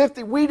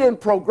 We didn't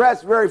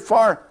progress very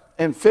far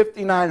in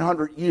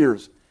 5,900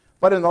 years.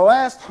 But in the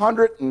last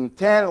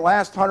 110, the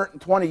last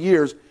 120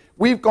 years,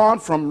 we've gone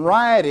from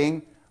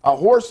riding a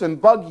horse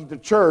and buggy to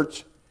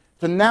church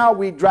to now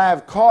we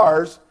drive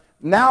cars.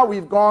 Now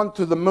we've gone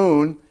to the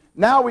moon.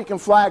 Now we can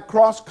fly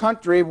across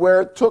country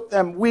where it took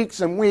them weeks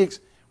and weeks.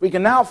 We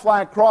can now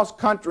fly across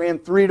country in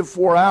 3 to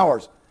 4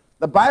 hours.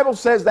 The Bible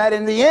says that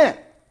in the end,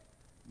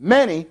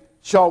 many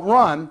shall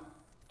run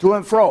to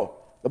and fro.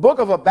 The book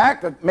of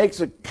Habakkuk makes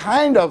it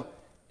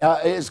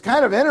is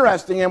kind of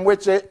interesting, in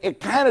which it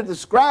kind of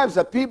describes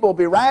that people will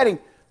be riding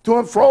to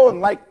and fro in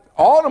like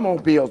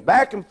automobiles,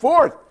 back and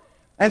forth.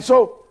 And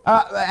so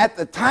at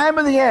the time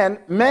of the end,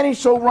 many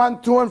shall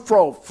run to and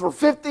fro. For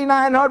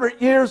 5,900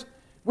 years,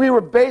 we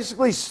were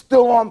basically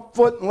still on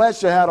foot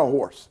unless you had a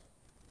horse.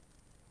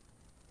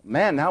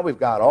 Man, now we've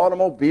got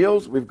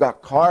automobiles, we've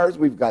got cars,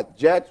 we've got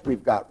jets,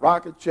 we've got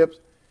rocket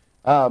ships.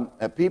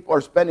 And people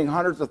are spending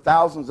hundreds of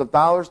thousands of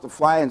dollars to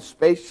fly in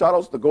space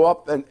shuttles to go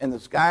up in the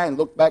sky and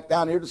look back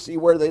down here to see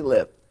where they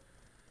live.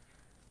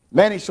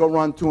 Many shall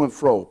run to and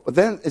fro. But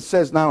then it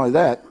says not only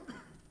that,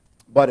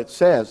 but it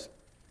says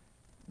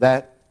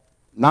that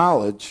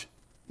knowledge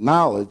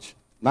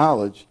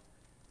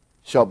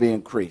shall be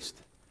increased.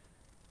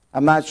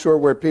 I'm not sure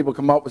where people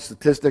come up with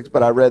statistics,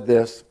 but I read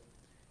this.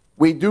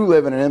 We do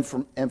live in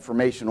an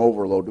information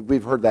overload.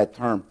 We've heard that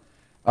term.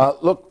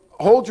 Look,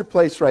 hold your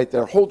place right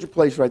there. Hold your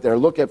place right there.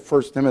 Look at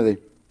 1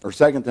 Timothy or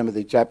 2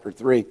 Timothy chapter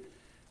 3,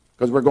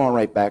 because we're going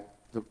right back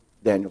to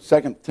Daniel.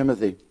 2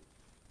 Timothy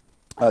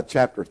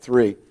chapter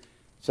 3.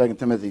 2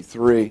 Timothy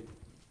 3.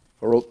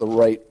 I wrote the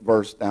right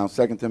verse down.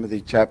 2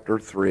 Timothy chapter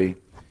 3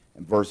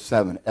 and verse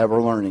 7.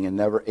 Ever learning and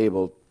never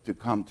able to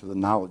come to the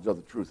knowledge of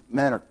the truth.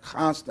 Men are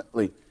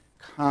constantly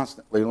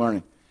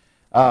learning.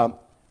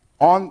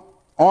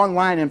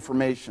 Online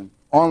information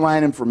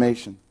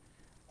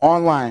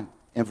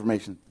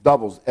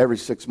doubles every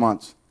 6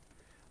 months.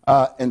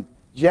 In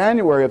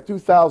January of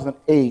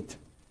 2008,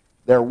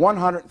 there are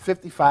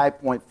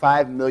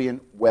 155.5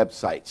 million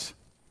websites,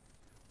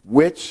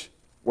 which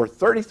were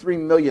 33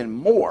 million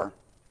more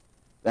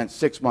than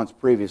 6 months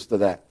previous to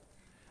that.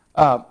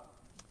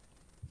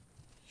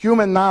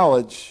 Human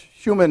knowledge,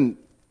 human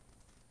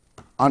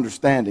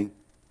understanding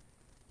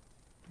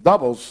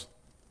doubles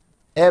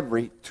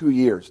every 2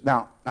 years.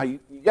 Now you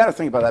got to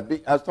think about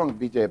that. I was talking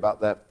to BJ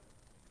about that.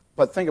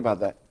 But think about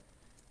that.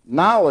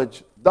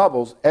 Knowledge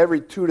doubles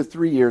every 2 to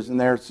 3 years, and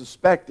they're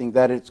suspecting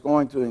that it's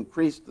going to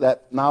increase.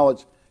 That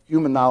knowledge,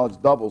 human knowledge,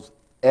 will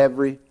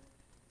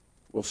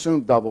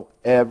soon double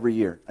every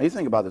year. Now you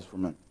think about this for a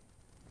minute.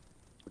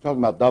 We're talking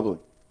about doubling.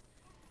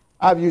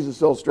 I've used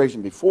this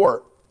illustration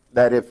before,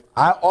 that if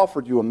I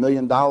offered you $1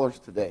 million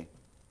today,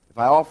 or if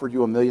I offered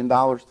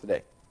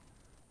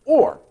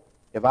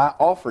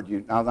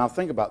you, now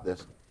think about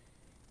this.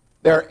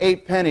 There are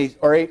 8 pennies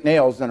or 8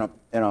 nails in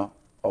a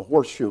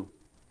horseshoe.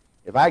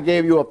 If I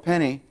gave you a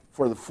penny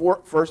for the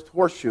first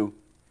horseshoe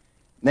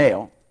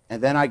nail,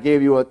 and then I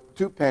gave you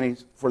 2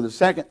 pennies for the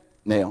second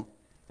nail,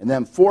 and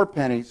then 4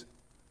 pennies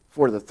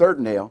for the third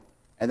nail,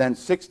 and then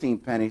 16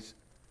 pennies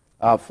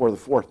for the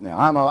fourth nail.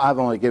 I've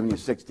only given you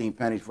 16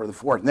 pennies for the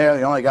fourth nail.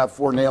 You only got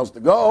 4 nails to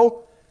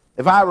go.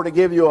 If I were to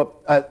give you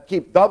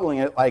keep doubling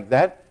it like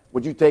that,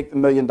 would you take the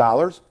 $1 million,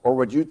 or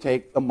would you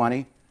take the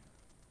money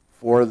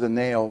for the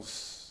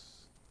nails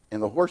in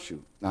the horseshoe?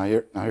 Now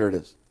here it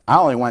is. I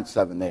only went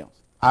 7 nails.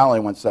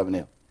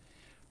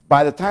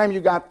 By the time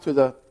you got to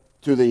the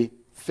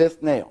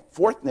 5th nail,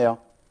 fourth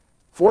nail,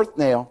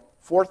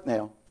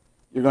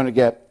 you're going to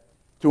get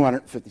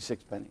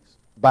 256 pennies.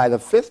 By the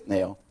 5th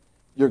nail,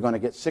 you're going to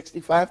get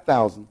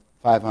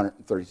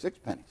 65,536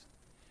 pennies.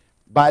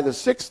 By the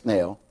 6th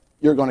nail,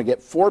 you're going to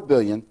get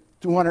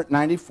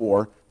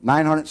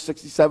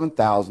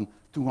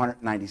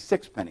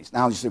 4,294,967,296 pennies.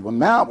 Now you say, well,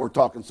 now we're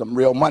talking some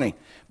real money.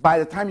 By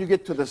the time you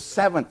get to the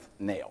 7th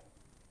nail,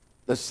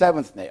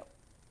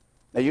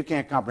 now you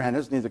can't comprehend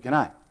this, neither can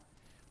I.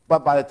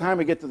 But by the time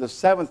we get to the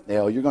 7th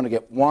nail, you're going to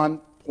get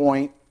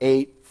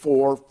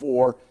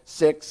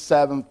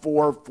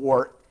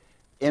 1.844674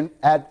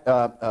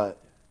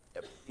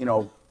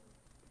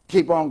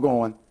 keep on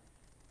going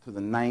to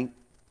the 9th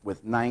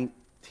with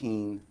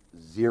 19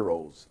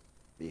 zeros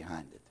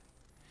behind it.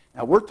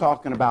 Now we're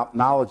talking about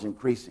knowledge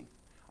increasing.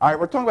 All right,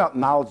 we're talking about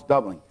knowledge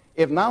doubling.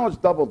 If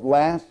knowledge doubled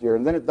last year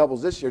and then it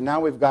doubles this year,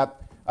 now we've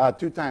got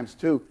 2 times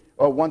 2,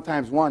 or 1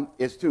 times 1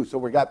 is 2, so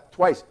we got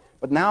twice.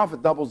 But now if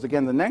it doubles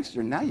again the next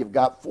year, now you've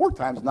got 4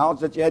 times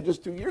knowledge that you had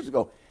just 2 years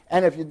ago.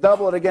 And if you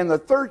double it again the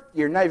 3rd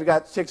year, now you've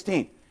got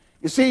 16.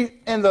 You see,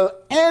 in the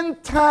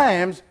end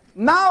times,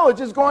 knowledge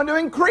is going to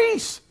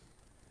increase.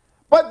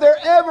 But they're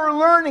ever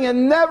learning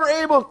and never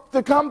able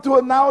to come to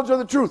a knowledge of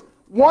the truth.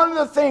 One of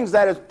the things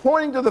that is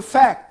pointing to the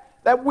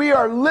fact that we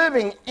are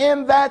living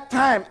in that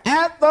time,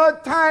 at the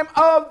time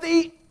of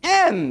the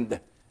end.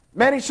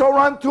 Many shall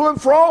run to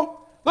and fro.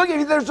 Look,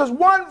 there's just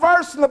one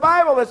verse in the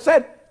Bible that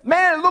said,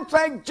 man, it looks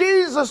like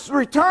Jesus'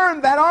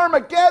 return, that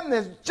Armageddon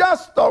is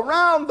just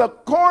around the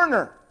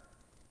corner.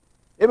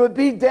 It would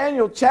be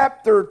Daniel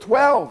chapter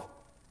 12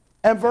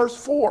 and verse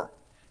 4.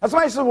 And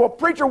somebody says, well,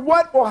 preacher,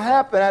 what will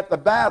happen at the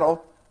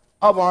Battle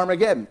of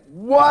Armageddon?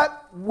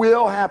 What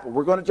will happen?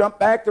 We're going to jump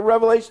back to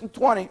Revelation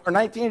 20 or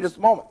 19 in just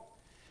a moment.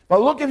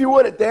 But look, if you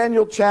would, at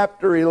Daniel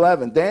chapter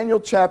 11. Daniel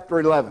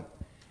chapter 11.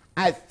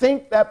 I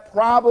think that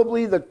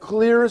probably the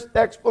clearest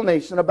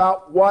explanation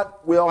about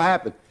what will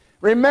happen.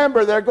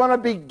 Remember, they're going to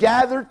be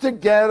gathered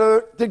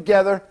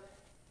together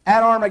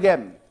at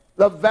Armageddon.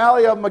 The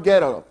Valley of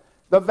Megiddo.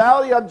 The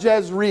Valley of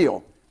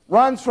Jezreel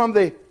runs from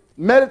the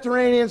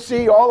Mediterranean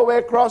Sea all the way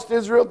across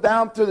Israel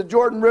down to the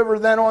Jordan River,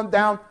 then on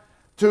down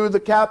to the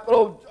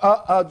capital,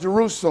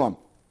 Jerusalem.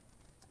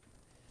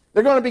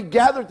 They're going to be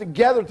gathered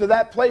together to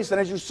that place. And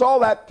as you saw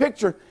that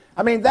picture,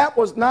 I mean, that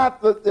was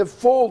not the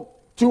full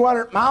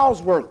 200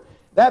 miles worth.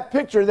 That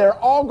picture, they're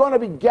all going to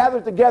be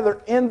gathered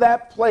together in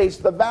that place,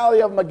 the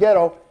Valley of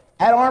Megiddo,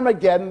 at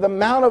Armageddon, the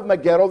Mount of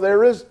Megiddo.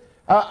 There is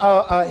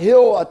a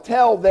hill, a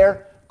tell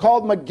there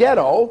called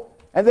Megiddo,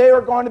 and they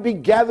are going to be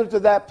gathered to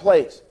that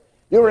place.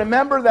 You'll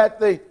remember that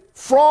the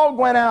frog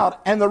went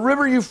out, and the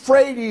river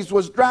Euphrates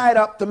was dried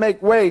up to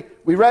make way.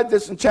 We read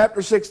this in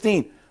chapter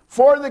 16.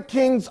 For the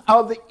kings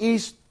of the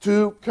east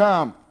to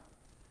come.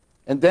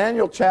 And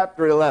Daniel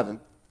chapter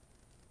 11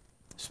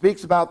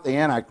 speaks about the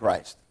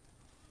Antichrist.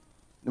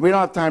 We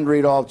don't have time to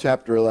read all of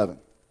chapter 11.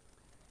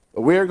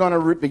 But we're going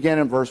to begin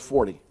in verse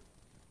 40.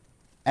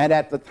 And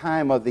at the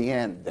time of the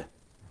end.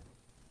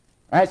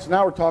 All right, so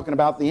now we're talking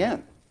about the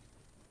end.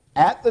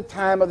 At the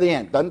time of the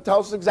end. Doesn't tell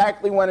us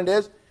exactly when it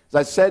is. As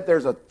I said,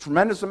 there's a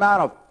tremendous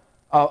amount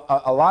of,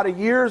 a lot of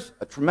years,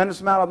 a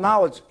tremendous amount of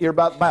knowledge here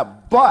about the Bible.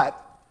 But,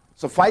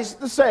 suffice it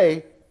to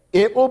say,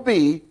 it will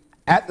be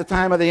at the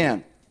time of the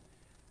end.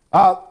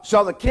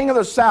 Shall the king of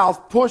the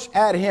south push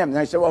at him? And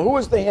I say, well, who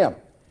is the him?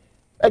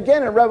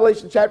 Again, in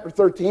Revelation chapter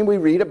 13, we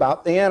read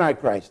about the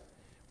Antichrist.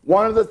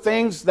 One of the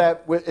things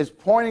that is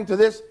pointing to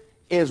this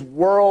is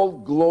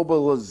world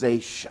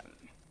globalization,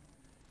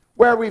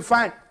 where we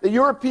find the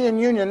European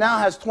Union now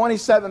has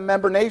 27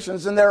 member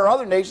nations, and there are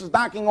other nations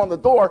knocking on the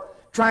door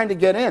trying to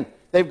get in.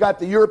 They've got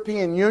the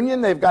European Union,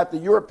 they've got the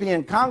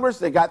European Congress,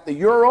 they've got the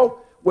Euro,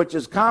 which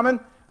is common.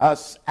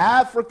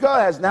 Africa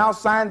has now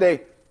signed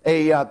a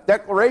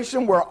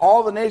declaration where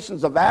all the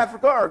nations of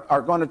Africa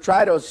are going to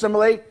try to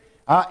assimilate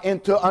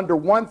into under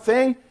one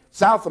thing.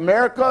 South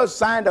America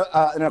signed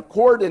an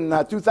accord in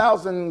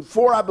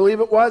 2004, I believe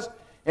it was,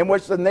 in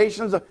which the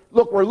nations,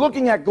 look, we're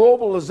looking at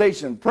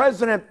globalization.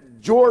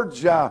 President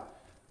George,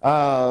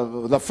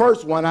 the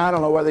first one, I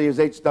don't know whether he was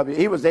HW,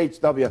 he was HW,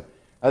 the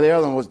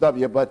other one was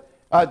W, but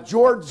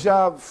George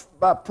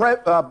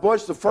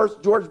Bush, the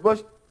first George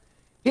Bush,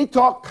 he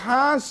talked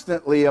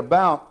constantly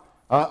about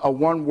a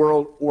one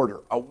world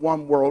order, a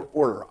one world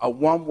order, a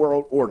one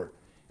world order.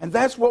 And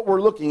that's what we're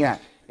looking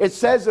at. It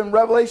says in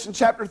Revelation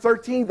chapter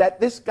 13 that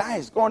this guy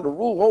is going to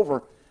rule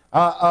over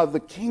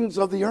the kings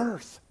of the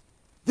earth.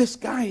 This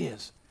guy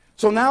is.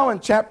 So now in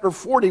chapter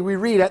 40 we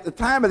read, at the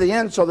time of the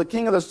end shall the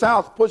king of the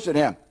south push at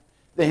him.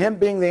 The him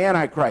being the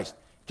Antichrist.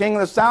 King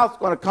of the south is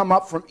going to come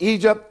up from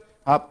Egypt,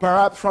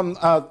 perhaps from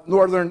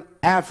northern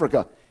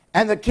Africa.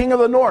 And the king of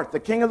the north,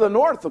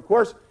 of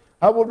course,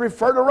 will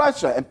refer to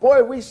Russia. And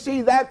boy, we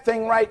see that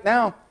thing right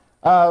now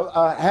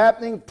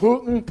happening.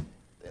 Putin,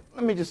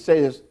 let me just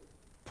say this.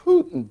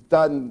 Putin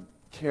doesn't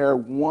care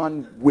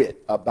one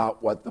whit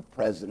about what the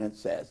president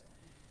says.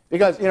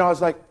 Because,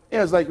 it's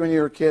like when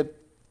you were a kid.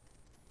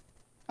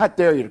 I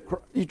dare you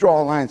to, you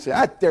draw a line and say,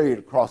 I dare you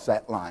to cross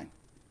that line.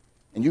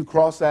 And you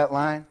cross that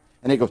line,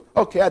 and he goes,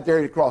 okay, I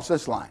dare you to cross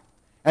this line.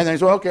 And then he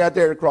says, okay, I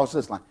dare you to cross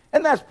this line.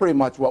 And that's pretty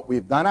much what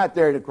we've done. I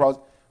dare you to cross.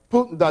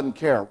 Putin doesn't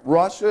care.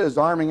 Russia is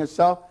arming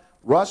itself.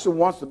 Russia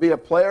wants to be a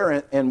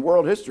player in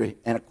world history.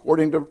 And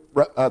according to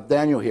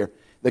Daniel here,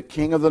 the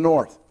king of the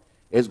north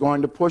is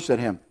going to push at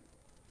him.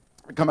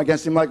 Come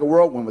against him like a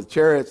whirlwind with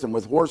chariots and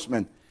with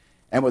horsemen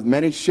and with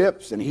many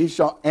ships. And he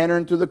shall enter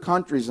into the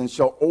countries and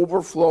shall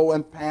overflow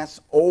and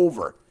pass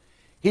over.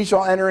 He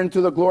shall enter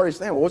into the glorious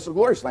land. Well, what's the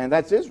glorious land?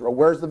 That's Israel.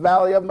 Where's the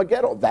valley of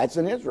Megiddo? That's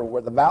in Israel.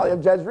 Where's the valley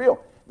of Jezreel?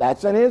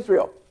 That's in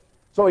Israel.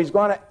 So he's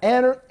going to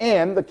enter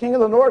in. The king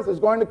of the north is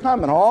going to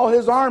come and all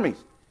his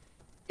armies.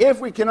 If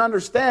we can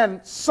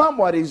understand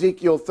somewhat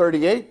Ezekiel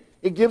 38,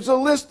 it gives a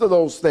list of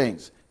those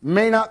things.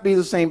 May not be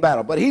the same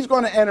battle, but he's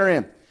going to enter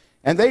in.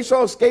 And they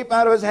shall escape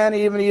out of his hand,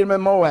 even Edom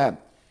and Moab.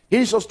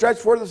 He shall stretch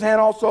forth his hand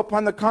also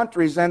upon the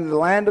countries, and the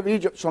land of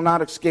Egypt shall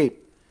not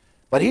escape.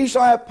 But he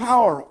shall have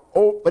power.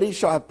 But he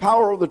shall have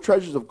power over the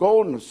treasures of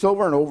gold and of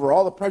silver, and over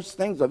all the precious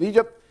things of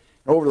Egypt,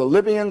 and over the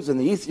Libyans and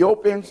the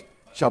Ethiopians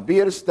shall be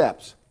at his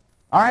steps.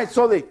 All right,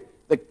 so the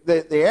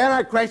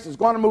Antichrist is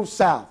going to move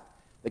south.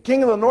 The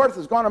king of the north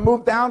is going to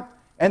move down,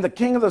 and the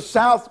king of the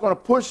south is going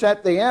to push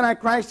at the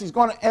Antichrist. He's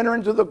going to enter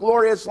into the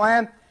glorious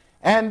land,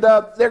 and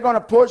they're going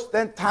to push.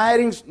 Then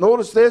tidings,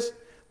 notice this,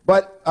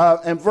 but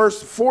in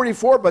verse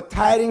 44, but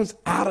tidings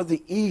out of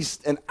the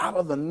east and out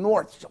of the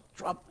north shall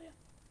trouble him.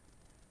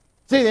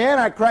 See, the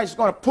Antichrist is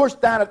going to push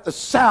down at the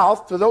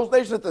south, to those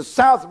nations at the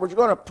south, which are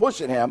going to push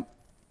at him.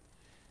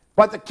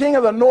 But the king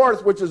of the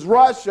north, which is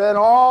Russia, and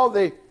all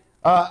the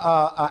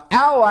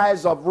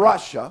allies of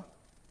Russia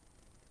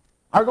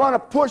are going to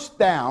push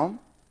down.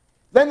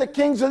 Then the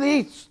kings of the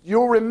east.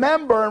 You'll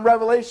remember in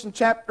Revelation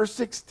chapter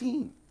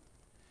 16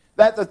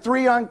 that the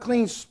three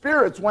unclean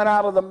spirits went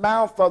out of the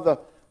mouth of the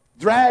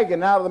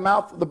dragon, out of the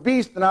mouth of the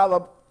beast, and out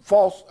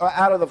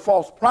of the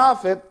false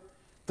prophet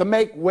to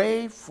make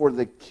way for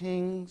the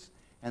kings.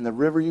 And the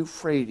river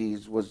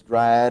Euphrates was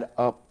dried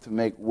up to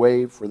make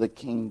way for the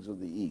kings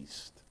of the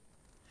east.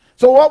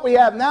 So what we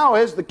have now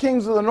is the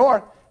kings of the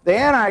north, the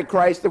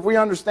Antichrist, if we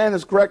understand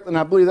this correctly, and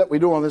I believe that we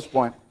do on this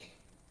point,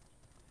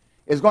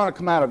 is going to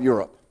come out of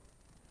Europe.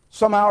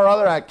 Somehow or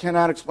other, I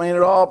cannot explain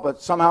it all,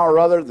 but somehow or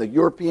other, the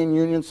European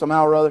Union,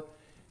 somehow or other,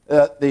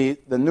 the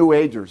New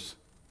Agers,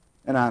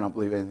 and I don't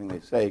believe anything they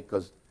say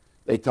because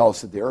they tell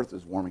us that the earth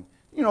is warming.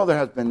 You know, there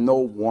has been no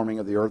warming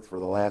of the earth for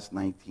the last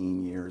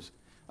 19 years.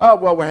 Oh,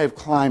 well, we have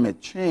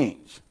climate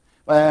change.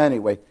 But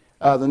anyway,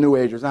 the New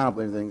Agers, I don't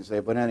believe anything they say,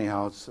 but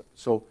anyhow,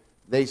 so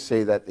they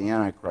say that the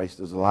Antichrist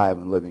is alive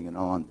and living in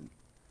London.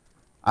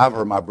 I've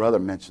heard my brother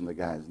mention the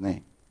guy's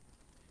name.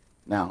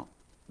 Now,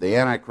 the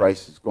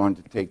Antichrist is going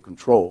to take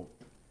control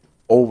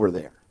over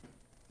there.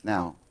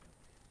 Now,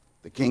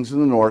 the kings of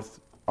the north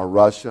are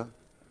Russia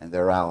and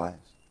their allies.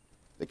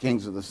 The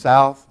kings of the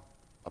south,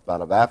 up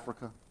out of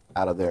Africa,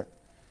 out of there.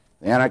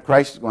 The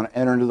Antichrist is going to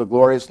enter into the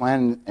glorious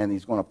land, and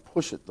he's going to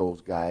push at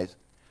those guys.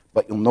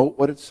 But you'll note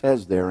what it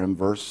says there in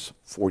verse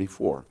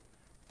 44.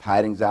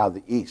 Tidings out of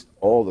the east.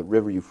 Oh, the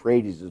river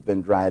Euphrates has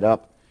been dried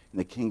up in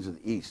the kings of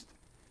the east.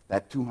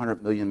 That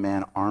 200 million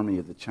man army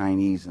of the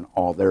Chinese and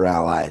all their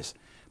allies.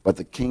 But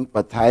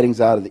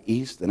tidings out of the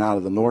east and out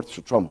of the north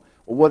shall trouble.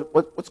 Well,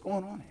 what's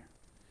going on here?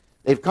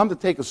 They've come to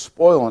take a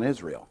spoil on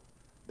Israel.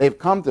 They've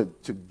come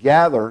to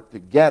gather, to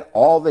get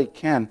all they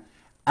can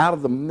out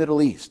of the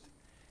Middle East.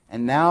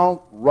 And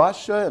now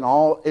Russia and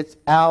all its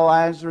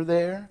allies are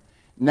there.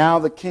 Now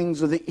the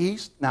kings of the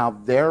east, now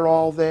they're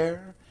all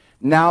there.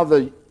 Now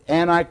the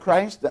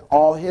Antichrist,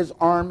 all his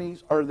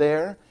armies are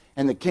there.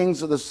 And the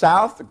kings of the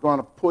south are going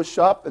to push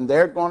up, and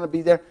they're going to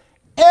be there.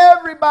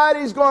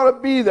 Everybody's going to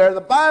be there.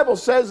 The Bible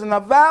says in the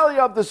valley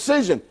of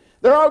decision,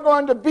 they're all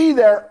going to be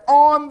there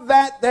on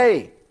that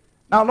day.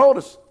 Now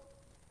notice,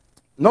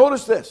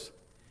 Notice this.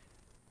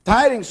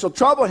 Tidings shall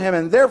trouble him,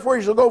 and therefore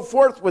he shall go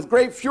forth with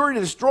great fury to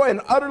destroy and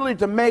utterly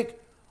to make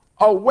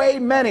away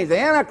many. The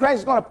Antichrist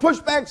is going to push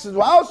back and says,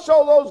 well, I'll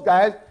show those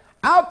guys.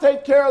 I'll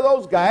take care of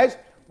those guys.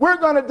 We're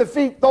going to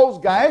defeat those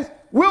guys.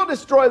 We'll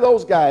destroy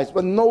those guys.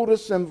 But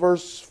notice in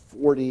verse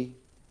 45.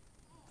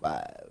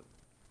 And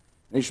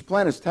he shall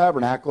plant his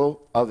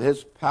tabernacle of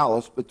his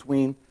palace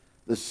between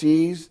the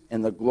seas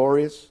and the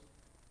glorious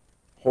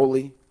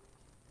holy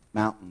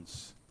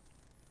mountains.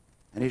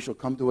 And he shall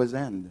come to his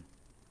end,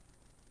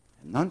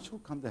 and none shall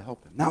come to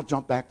help him. Now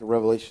jump back to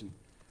Revelation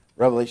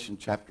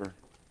chapter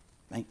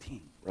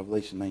 19.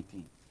 Revelation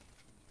 19.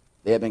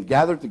 They have been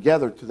gathered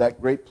together to that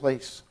great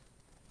place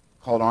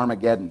called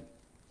Armageddon,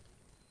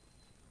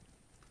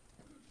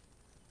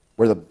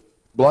 where the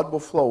blood will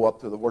flow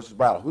up to the horse's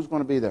bridle. Who's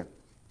going to be there?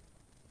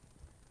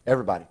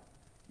 Everybody.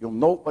 You'll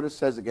note what it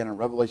says again in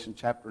Revelation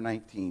chapter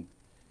 19,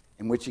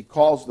 in which he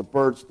calls the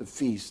birds to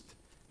feast,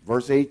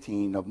 verse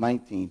 18 of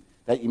 19,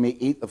 that you may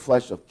eat the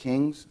flesh of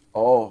kings.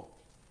 Oh,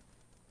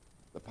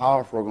 the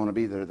powerful are going to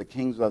be there. The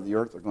kings of the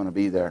earth are going to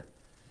be there.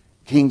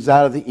 Kings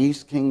out of the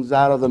east, kings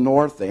out of the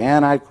north, the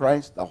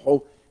Antichrist,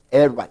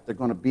 everybody. They're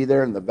going to be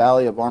there in the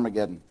valley of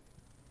Armageddon.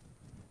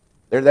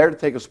 They're there to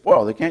take a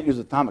spoil. They can't use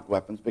atomic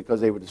weapons because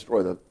they would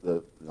destroy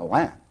the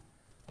land.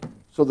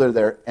 So they're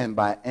there, and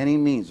by any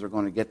means they're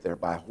going to get there,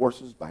 by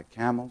horses, by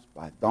camels,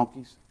 by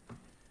donkeys.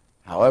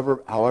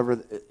 However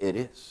it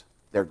is,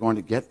 they're going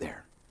to get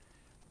there.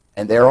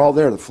 And they're all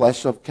there, the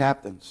flesh of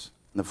captains,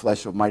 and the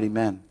flesh of mighty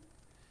men,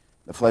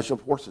 the flesh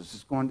of horses.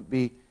 It's going to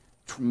be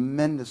a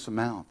tremendous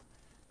amount.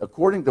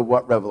 According to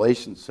what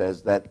Revelation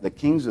says, that the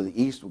kings of the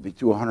east will be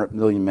 200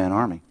 million man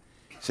army.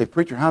 You say,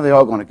 preacher, how are they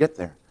all going to get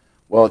there?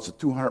 Well, it's a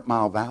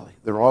 200-mile valley.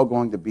 They're all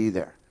going to be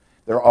there.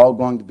 They're all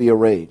going to be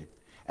arrayed.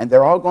 And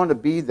they're all going to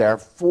be there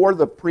for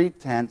the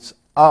pretense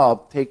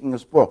of taking a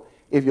spoil.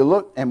 If you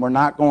look, and we're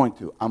not going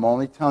to, I'm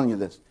only telling you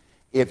this.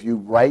 If you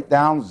write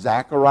down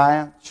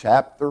Zechariah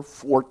chapter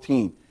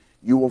 14,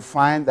 you will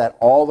find that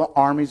all the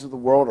armies of the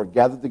world are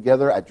gathered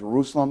together at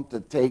Jerusalem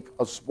to take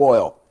a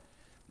spoil.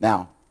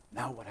 Now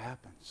what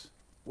happens?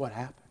 What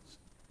happens?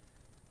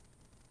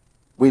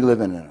 We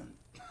live in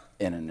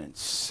an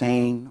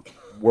insane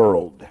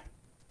world.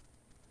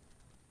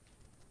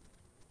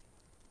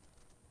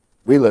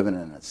 We live in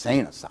an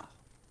insane asylum.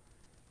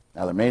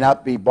 Now, there may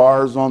not be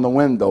bars on the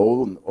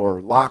window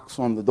or locks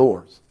on the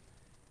doors,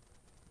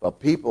 but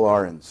people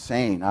are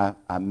insane.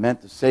 I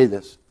meant to say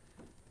this.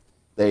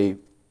 They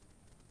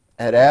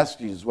had asked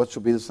Jesus, what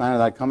shall be the sign of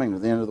thy coming to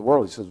the end of the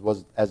world? He says,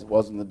 as it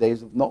was in the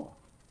days of Noah.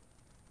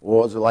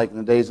 What was it like in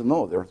the days of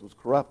Noah? The earth was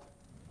corrupt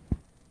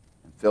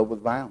and filled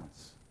with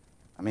violence.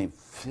 I mean,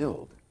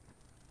 filled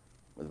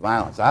with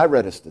violence. I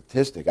read a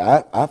statistic.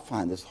 I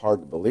find this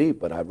hard to believe,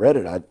 but I read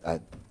it.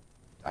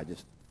 I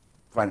just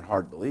find it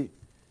hard to believe.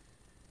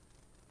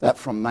 That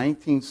from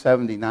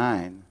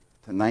 1979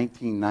 to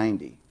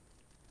 1990,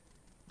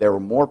 there were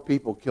more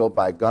people killed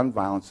by gun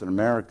violence in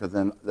America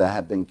than that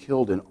have been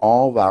killed in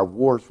all of our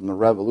wars from the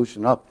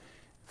Revolution up.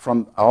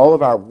 From all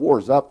of our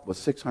wars up was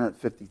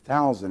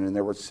 650,000, and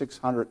there were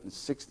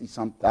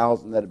 660-some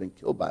thousand that have been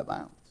killed by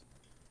violence.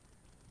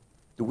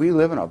 Do we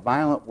live in a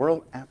violent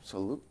world?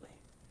 Absolutely.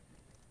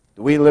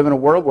 Do we live in a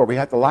world where we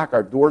have to lock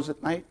our doors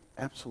at night?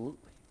 Absolutely.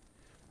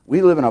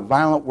 We live in a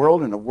violent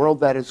world, in a world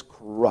that is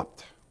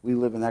corrupt. We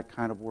live in that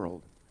kind of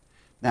world.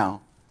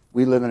 Now,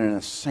 we live in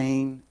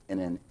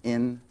an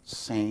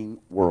insane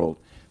world.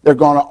 They're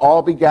going to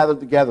all be gathered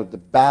together to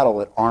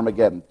battle at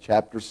Armageddon.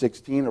 Chapter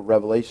 16 of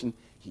Revelation,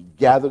 he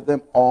gathered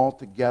them all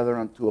together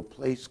unto a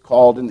place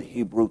called in the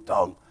Hebrew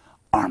tongue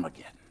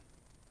Armageddon.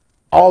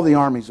 All the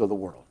armies of the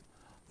world,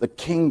 the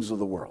kings of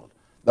the world,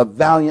 the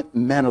valiant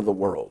men of the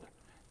world,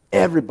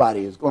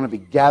 everybody is going to be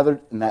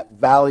gathered in that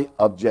valley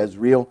of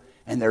Jezreel,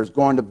 and there's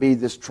going to be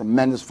this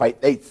tremendous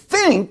fight. They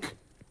think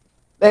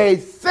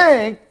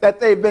that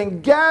they've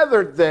been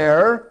gathered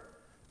there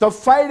to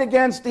fight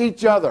against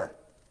each other.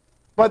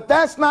 But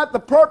that's not the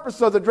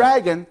purpose of the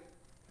dragon.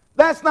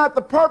 That's not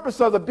the purpose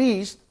of the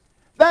beast.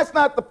 That's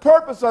not the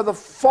purpose of the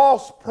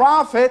false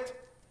prophet.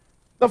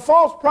 The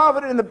false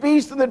prophet and the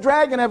beast and the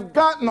dragon have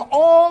gotten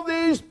all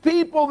these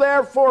people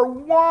there for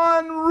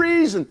one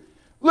reason.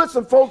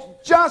 Listen,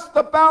 folks, just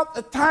about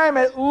the time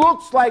it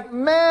looks like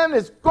man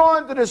is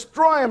going to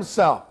destroy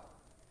himself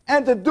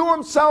and to do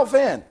himself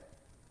in.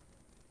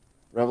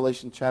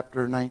 Revelation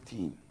chapter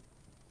 19.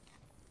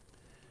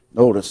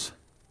 Notice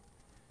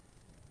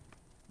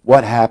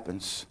what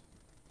happens.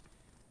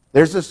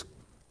 There's this,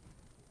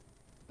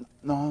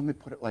 no, let me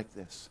put it like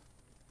this.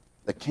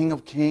 The King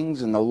of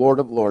Kings and the Lord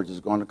of Lords is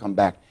going to come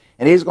back.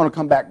 And he's going to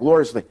come back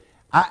gloriously.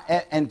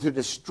 And to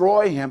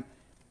destroy him,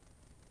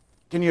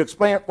 can you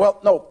explain it? Well,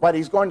 no, but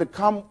he's going to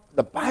come,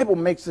 the Bible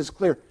makes this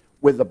clear,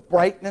 with the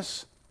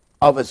brightness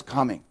of his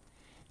coming.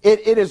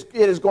 It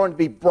is going to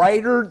be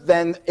brighter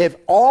than if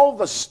all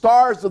the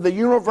stars of the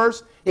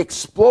universe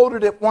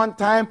exploded at one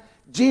time.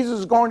 Jesus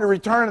is going to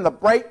return in the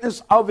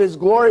brightness of his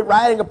glory,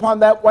 riding upon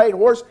that white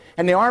horse,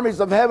 and the armies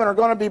of heaven are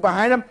going to be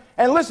behind him.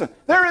 And listen,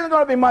 there isn't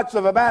going to be much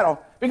of a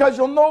battle, Because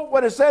you'll note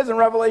what it says in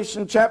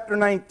Revelation chapter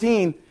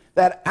 19,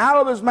 that out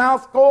of his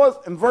mouth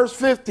goeth, in verse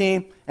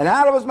 15, and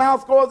out of his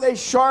mouth goeth a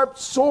sharp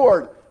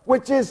sword,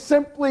 which is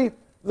simply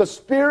the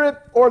Spirit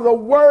or the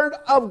Word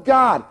of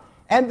God.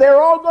 And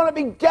they're all going to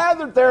be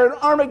gathered there in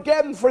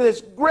Armageddon for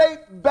this great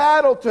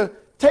battle to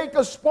take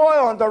a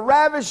spoil and to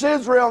ravish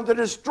Israel and to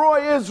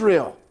destroy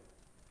Israel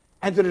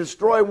and to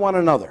destroy one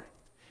another.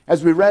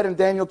 As we read in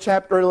Daniel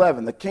chapter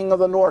 11, the king of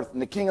the north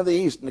and the king of the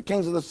east and the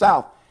kings of the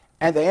south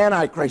and the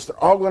Antichrist are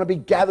all going to be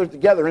gathered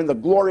together in the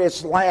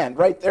glorious land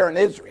right there in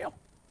Israel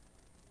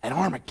at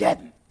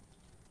Armageddon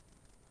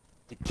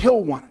to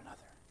kill one another.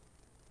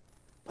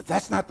 But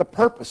that's not the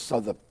purpose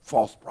of the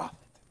false prophet.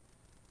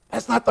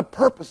 That's not the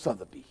purpose of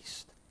the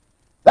beast.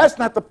 That's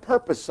not the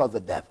purpose of the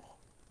devil.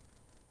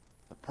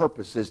 The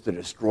purpose is to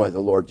destroy the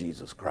Lord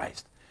Jesus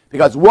Christ.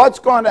 Because what's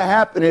going to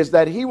happen is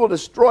that he will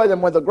destroy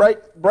them with the great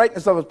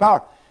brightness of his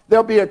power.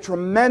 There'll be a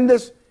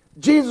tremendous,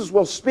 Jesus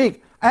will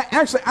speak.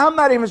 Actually, I'm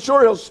not even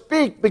sure he'll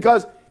speak,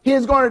 because he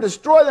is going to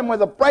destroy them with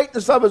the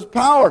brightness of his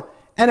power.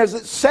 And as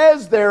it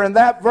says there in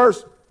that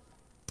verse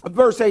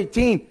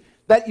 18,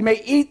 that you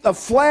may eat the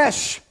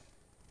flesh,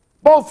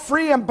 both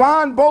free and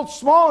bond, both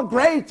small and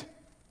great.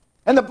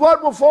 And the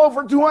blood will flow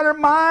for 200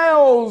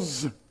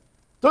 miles to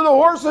the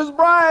horse's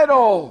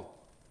bridle.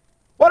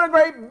 What a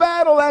great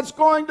battle that's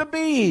going to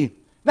be.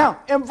 Now,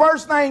 in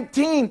verse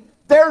 19,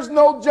 there's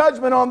no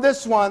judgment on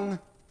this one.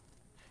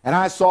 And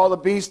I saw the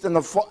beast and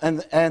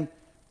the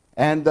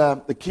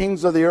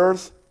kings of the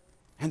earth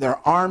and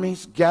their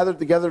armies gathered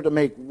together to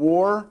make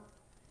war.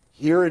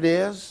 Here it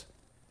is,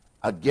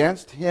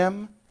 against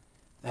him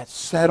that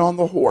sat on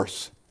the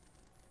horse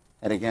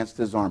and against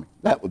his army.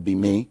 That would be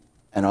me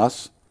and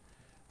us.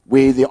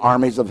 We, the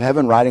armies of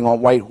heaven, riding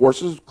on white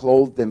horses,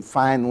 clothed in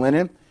fine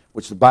linen,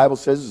 which the Bible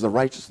says is the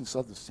righteousness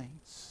of the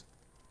saints.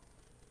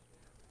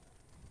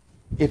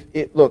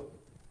 Look,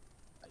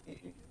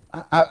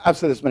 I've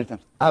said this many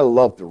times. I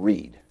love to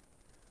read.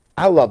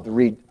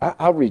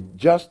 I'll read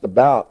just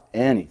about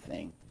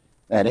anything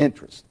that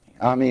interests me.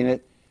 I mean,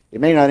 it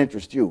may not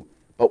interest you,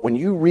 but when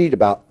you read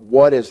about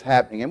what is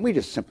happening, and we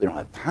just simply don't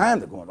have time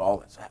to go into all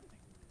that's happening.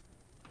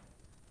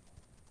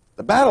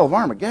 The Battle of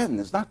Armageddon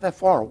is not that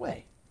far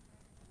away.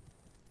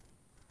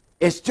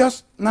 It's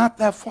just not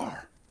that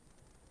far.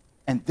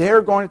 And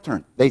they're going to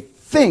turn. They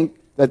think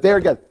that they're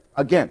gathered.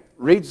 Again,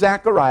 read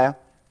Zechariah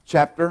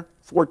chapter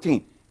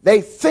 14.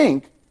 They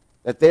think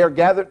that they are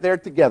gathered there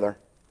together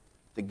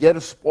to get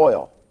a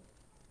spoil.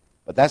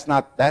 But that's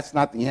not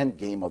the end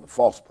game of the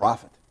false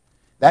prophet.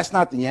 That's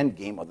not the end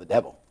game of the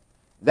devil.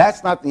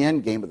 That's not the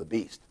end game of the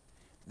beast.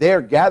 They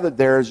are gathered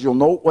there, as you'll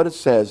note what it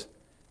says,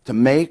 to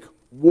make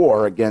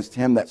war against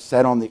him that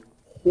sat on the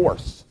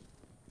horse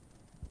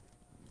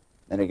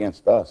and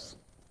against us.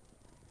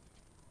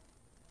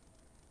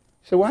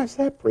 So why is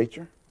that,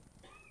 preacher?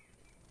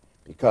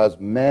 Because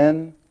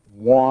men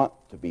want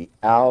to be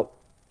out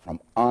from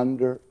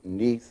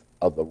underneath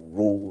of the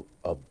rule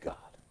of God.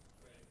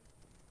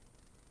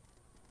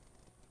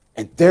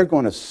 And they're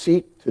going to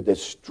seek to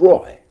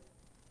destroy.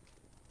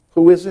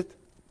 Who is it?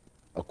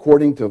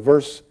 According to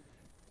verse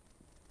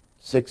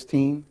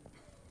 16,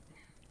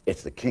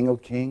 it's the King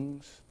of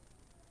Kings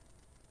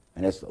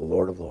and it's the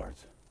Lord of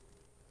Lords.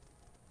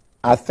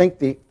 I think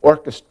the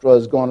orchestra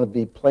is going to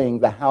be playing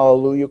the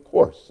Hallelujah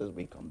chorus as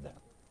we come down.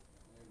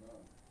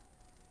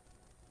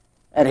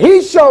 And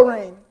he shall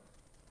reign.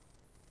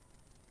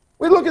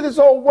 We look at this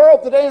old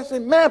world today and say,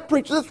 man,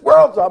 preacher, this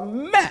world's a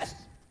mess.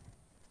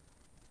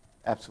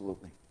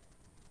 Absolutely.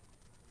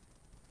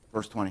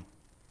 Verse 20.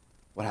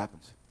 What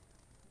happens?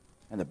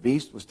 And the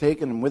beast was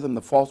taken, and with him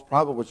the false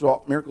prophet, which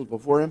wrought miracles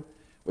before him,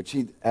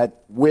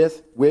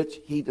 with which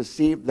he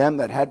deceived them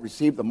that had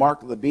received the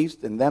mark of the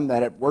beast, and them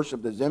that had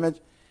worshipped his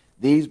image.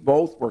 These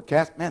both were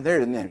cast. Man,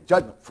 they're in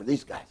judgment for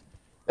these guys.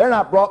 They're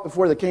not brought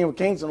before the King of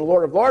Kings and the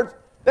Lord of Lords.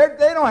 They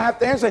don't have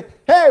to answer,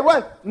 hey,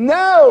 what?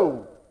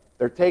 No!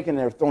 They're taken and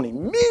they're thrown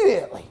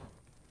immediately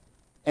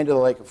into the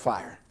lake of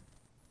fire.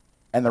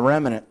 And the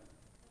remnant,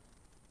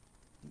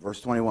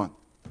 verse 21,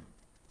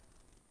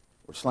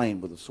 were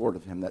slain with the sword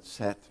of him that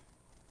sat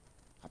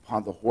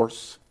upon the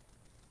horse,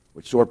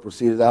 which sword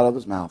proceeded out of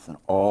his mouth, and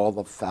all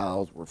the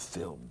fowls were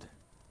filled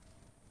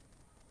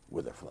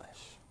with their flesh.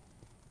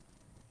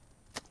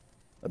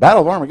 The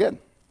Battle of Armageddon.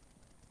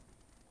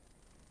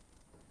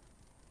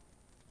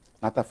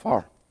 Not that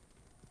far.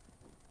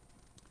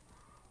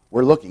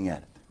 We're looking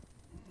at it.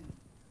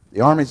 The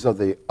armies of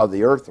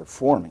the earth are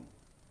forming.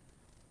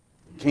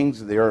 The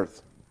kings of the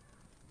earth,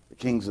 the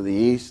kings of the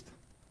east.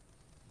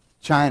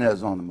 China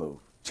is on the move.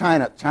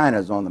 China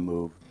is on the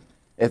move.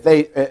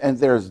 And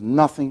there's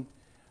nothing.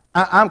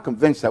 I'm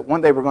convinced that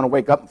one day we're going to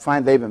wake up and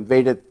find they've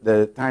invaded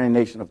the tiny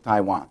nation of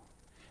Taiwan.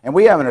 And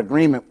we have an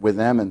agreement with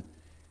them and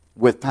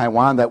with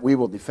Taiwan that we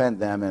will defend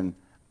them. And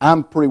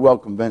I'm pretty well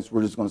convinced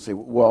we're just going to say,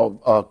 well,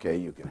 okay,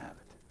 you can have it.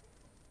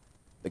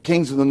 The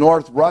kings of the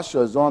north, Russia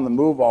is on the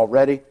move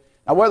already.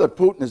 Now, whether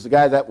Putin is the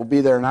guy that will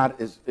be there or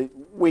not,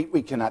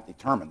 we cannot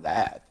determine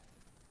that.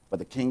 But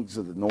the kings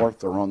of the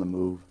north are on the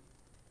move.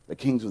 The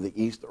kings of the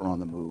east are on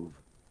the move.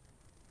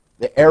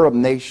 The Arab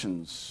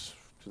nations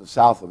to the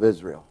south of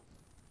Israel,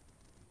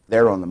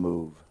 they're on the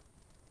move.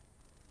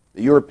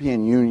 The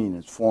European Union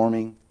is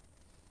forming.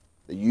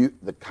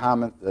 The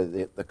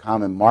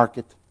common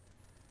market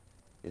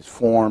is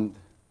formed.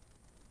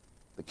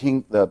 The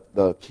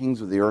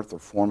kings of the earth are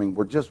forming.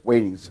 We're just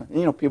waiting.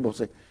 You know, people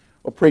say,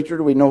 well, preacher,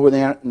 do we know who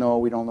No,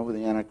 we don't know who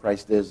the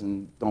Antichrist is,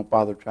 and don't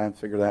bother trying to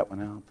figure that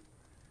one out.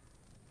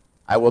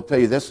 I will tell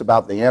you this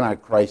about the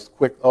Antichrist.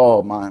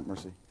 Oh, my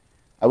mercy.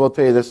 I will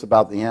tell you this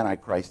about the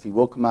Antichrist. He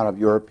will come out of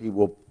Europe. He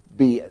will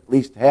be at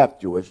least half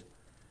Jewish.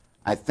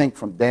 I think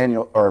from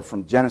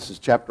Genesis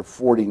chapter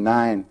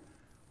 49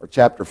 or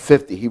chapter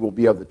 50, he will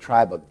be of the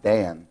tribe of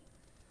Dan.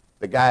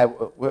 The guy,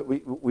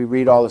 we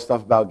read all this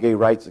stuff about gay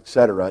rights,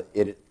 etc.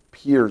 It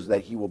appears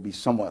that he will be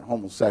somewhat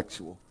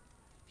homosexual.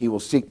 He will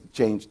seek to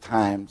change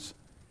times.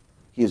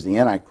 He is the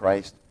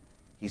Antichrist.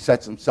 He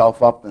sets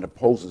himself up and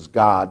opposes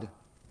God.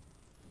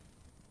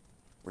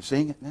 We're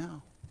seeing it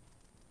now.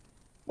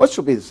 What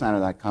shall be the sign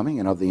of thy coming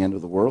and of the end of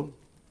the world?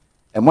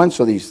 And when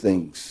shall these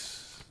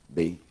things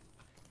be?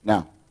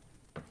 Now,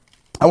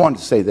 I wanted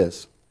to say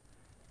this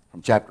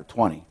from chapter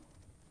 20,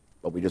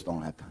 but we just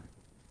don't have time.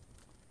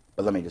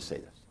 But let me just say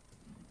this.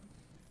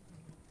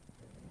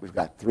 We've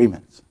got 3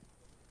 minutes.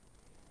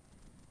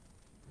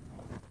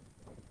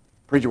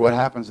 Preacher, what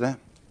happens then?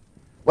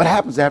 What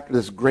happens after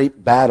this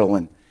great battle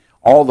and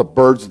all the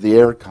birds of the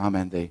air come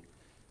and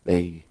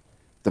they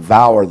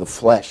devour the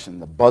flesh,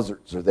 and the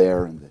buzzards are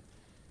there, and the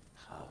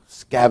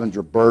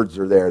scavenger birds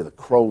are there, the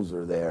crows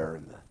are there,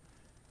 and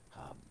the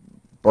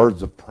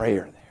birds of prey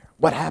are there?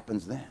 What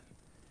happens then?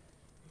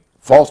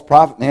 False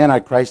prophet and the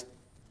Antichrist,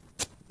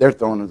 they're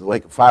thrown into the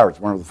lake of fire. It's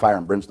burned with fire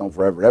and brimstone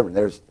forever and ever.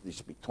 They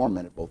should be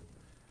tormented both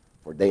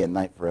for day and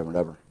night forever and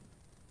ever.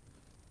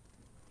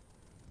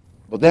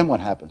 But then what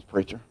happens,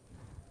 preacher?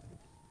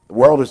 The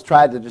world has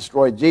tried to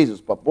destroy Jesus,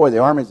 but boy, the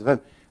armies of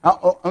heaven.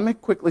 Let me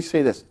quickly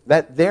say this,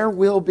 that there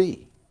will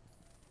be,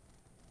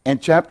 in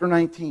chapter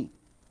 19,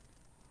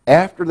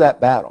 after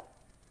that battle,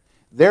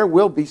 there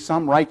will be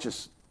some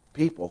righteous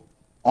people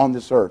on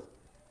this earth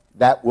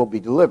that will be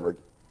delivered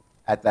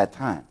at that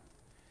time.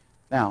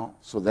 Now,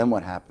 so then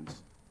what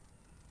happens?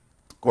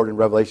 According to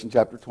Revelation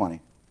chapter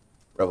 20,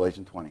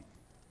 Revelation 20,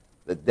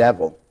 the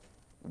devil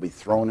will be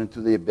thrown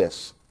into the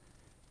abyss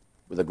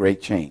with a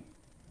great chain,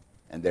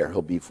 and there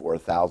he'll be for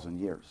 1,000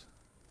 years.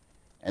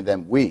 And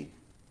then we,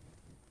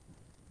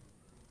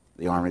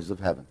 the armies of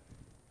heaven,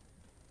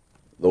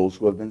 those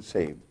who have been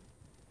saved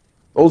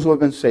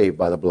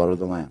by the blood of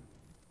the Lamb,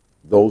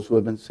 those who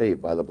have been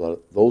saved by the blood,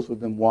 those who have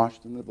been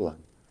washed in the blood,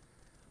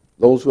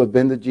 those who have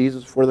been to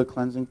Jesus for the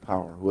cleansing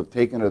power, who have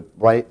taken a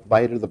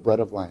bite of the bread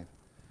of life,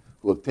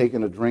 who have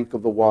taken a drink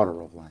of the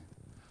water of life,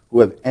 who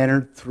have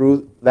entered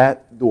through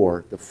that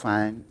door to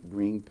find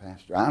green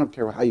pasture. I don't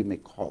care how you may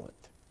call it.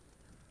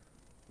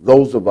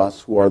 Those of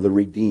us who are the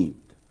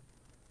redeemed,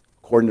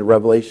 according to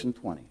Revelation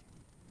 20,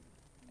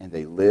 and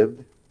they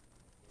lived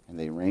and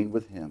they reigned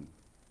with him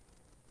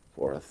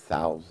for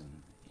 1,000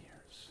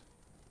 years.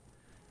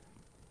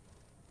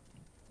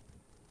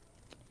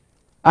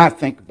 I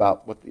think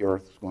about what the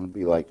earth is going to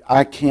be like.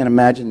 I can't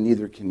imagine,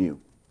 neither can you.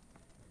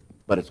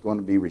 But it's going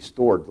to be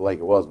restored like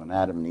it was when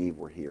Adam and Eve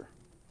were here.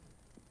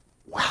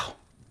 Wow.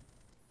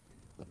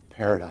 The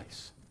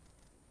paradise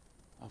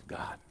of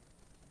God.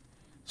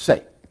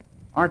 Say,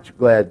 aren't you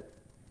glad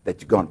that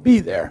you're going to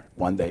be there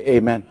one day?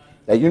 Amen.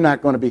 That you're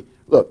not going to be...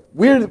 Look,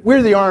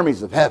 we're the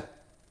armies of heaven.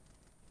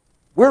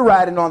 We're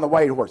riding on the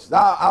white horses.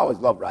 I always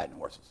love riding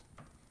horses.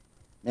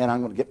 Man,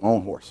 I'm going to get my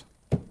own horse.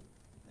 And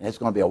it's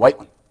going to be a white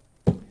one,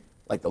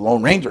 like the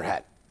Lone Ranger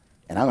had.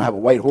 And I'm going to have a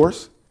white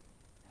horse.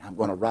 And I'm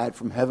going to ride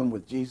from heaven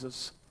with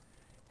Jesus.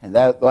 And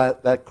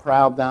that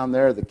crowd down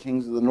there, the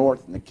kings of the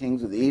north and the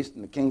kings of the east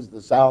and the kings of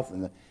the south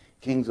and the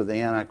kings of the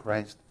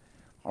Antichrist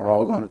are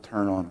all going to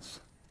turn on us.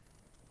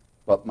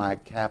 But my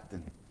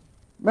captain,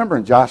 remember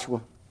in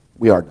Joshua,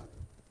 we are done.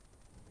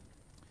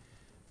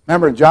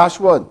 Remember in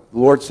Joshua, the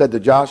Lord said to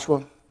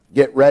Joshua,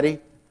 get ready,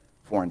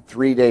 for in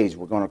 3 days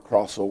we're going to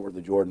cross over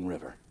the Jordan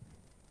River.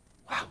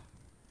 Wow.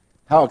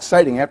 How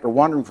exciting. After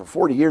wandering for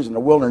 40 years in the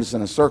wilderness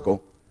in a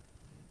circle,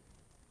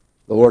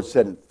 the Lord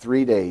said in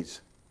 3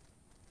 days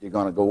you're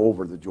going to go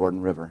over the Jordan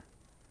River.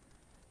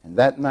 And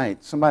that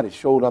night, somebody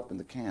showed up in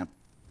the camp.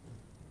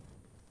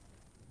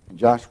 And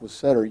Joshua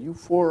said, are you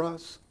for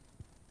us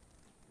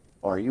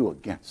or are you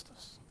against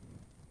us?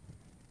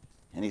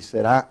 And he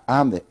said,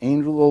 I'm the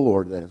angel of the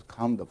Lord that has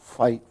come to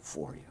fight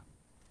for you.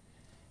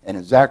 And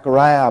in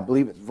Zechariah, I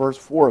believe it's verse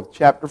 4 of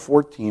chapter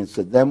 14, it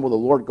said, then will the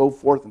Lord go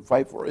forth and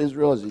fight for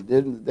Israel as he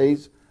did in the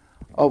days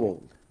of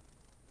old.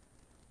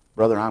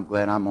 Brother, I'm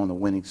glad I'm on the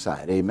winning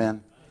side.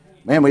 Amen.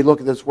 Man, we look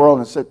at this world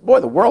and say, boy,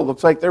 the world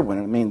looks like they're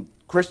winning. I mean,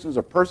 Christians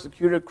are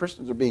persecuted.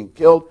 Christians are being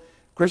killed.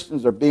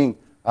 Christians are being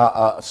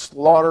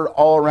slaughtered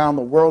all around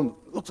the world.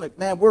 It looks like,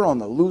 man, we're on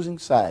the losing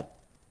side.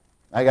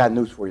 I got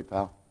news for you,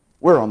 pal.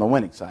 We're on the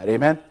winning side.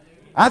 Amen?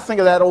 I think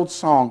of that old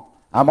song,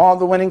 I'm on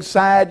the winning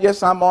side.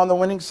 Yes, I'm on the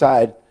winning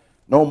side.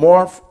 No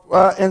more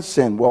in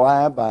sin will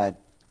I abide.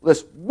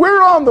 Listen,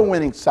 we're on the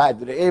winning side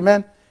today.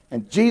 Amen?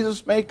 And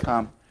Jesus may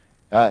come.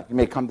 He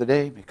may come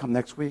today, may come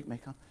next week, may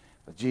come.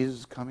 But Jesus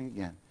is coming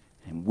again.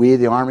 And we,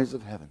 the armies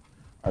of heaven,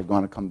 are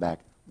going to come back.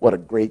 What a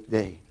great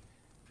day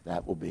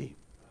that will be.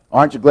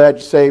 Aren't you glad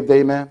you're saved?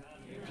 Amen?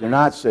 If you're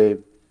not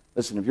saved,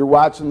 listen, if you're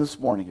watching this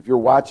morning,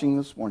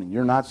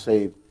 you're not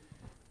saved,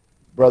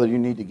 brother, you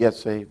need to get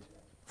saved.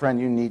 Friend,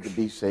 you need to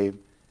be saved.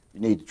 You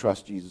need to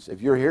trust Jesus.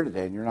 If you're here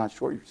today and you're not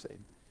sure you're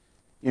saved,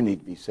 you need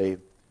to be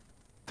saved.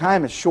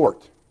 Time is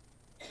short.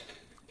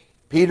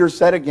 Peter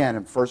said again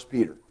in 1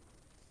 Peter,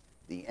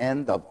 the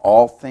end of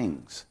all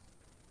things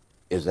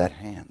is at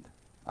hand.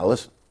 Now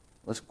listen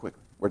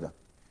quickly. We're done.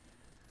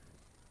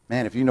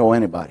 Man, if you know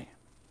anybody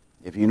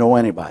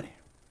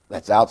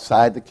that's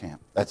outside the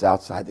camp, that's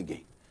outside the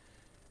gate,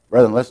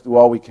 brethren, let's do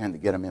all we can to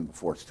get them in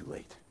before it's too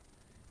late.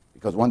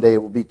 Because one day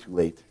it will be too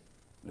late.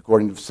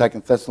 According to 2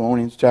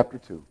 Thessalonians chapter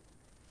 2,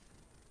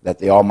 that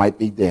they all might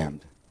be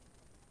damned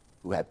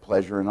who had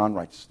pleasure in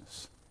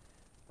unrighteousness.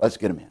 Let's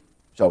get them in.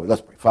 Shall we?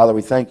 Let's pray. Father,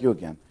 we thank you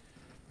again.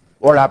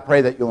 Lord, I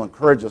pray that you'll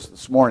encourage us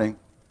this morning.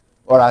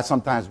 Lord, I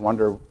sometimes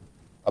wonder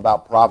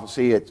about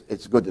prophecy.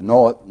 It's good to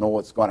know it, know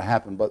what's going to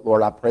happen. But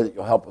Lord, I pray that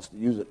you'll help us to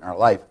use it in our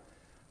life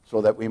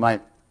so that we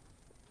might,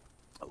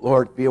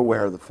 Lord, be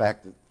aware of the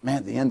fact that,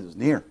 man, the end is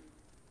near.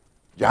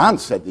 John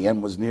said the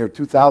end was near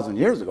 2,000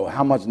 years ago.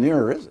 How much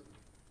nearer is it?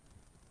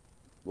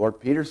 Lord,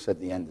 Peter said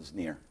the end is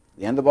near.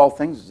 The end of all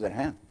things is at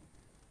hand.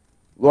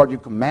 Lord, you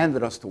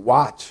commanded us to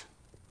watch,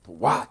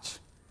 to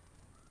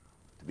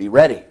be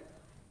ready.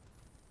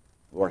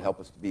 Lord, help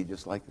us to be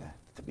just like that,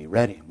 to be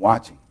ready and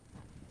watching.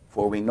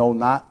 For we know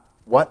not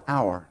what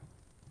hour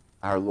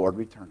our Lord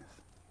returneth.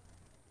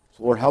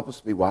 So, Lord, help us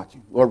to be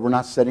watching. Lord, we're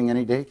not setting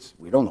any dates.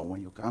 We don't know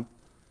when you'll come.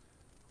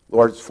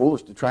 Lord, it's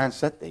foolish to try and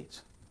set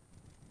dates.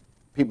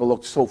 People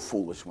look so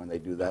foolish when they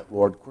do that.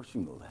 Lord, of course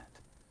you know that.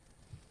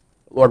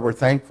 Lord, we're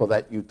thankful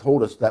that you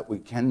told us that we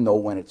can know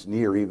when it's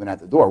near, even at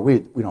the door. We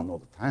don't know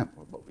the time,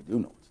 Lord, but we do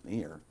know it's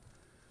near.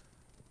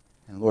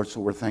 And Lord, so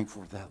we're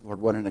thankful for that. Lord,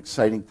 what an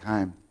exciting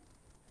time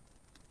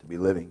to be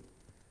living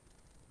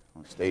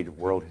on the stage of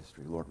world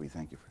history. Lord, we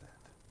thank you for that.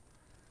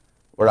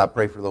 Lord, I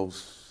pray for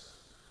those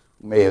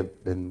who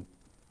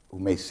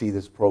may see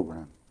this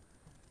program.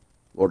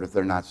 Lord, if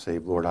they're not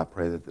saved, Lord, I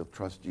pray that they'll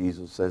trust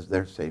Jesus as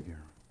their Savior,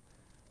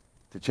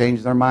 to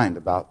change their mind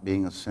about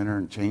being a sinner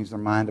and change their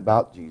mind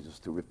about Jesus,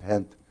 to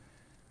repent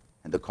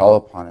and to call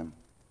upon him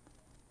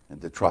and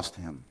to trust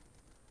him.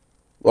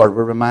 Lord,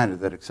 we're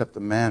reminded that except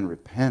a man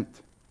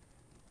repent,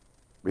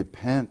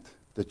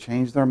 to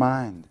change their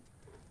mind.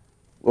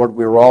 Lord,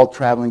 we were all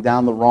traveling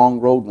down the wrong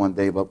road one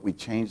day, but we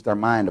changed our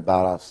mind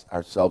about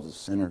ourselves as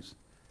sinners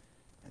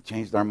and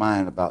changed our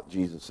mind about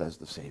Jesus as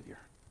the Savior.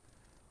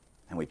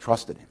 And we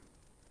trusted him.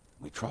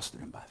 We trusted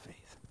him by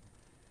faith.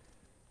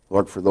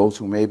 Lord, for those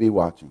who may be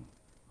watching,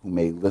 who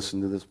may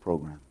listen to this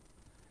program,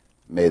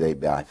 may they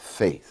by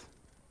faith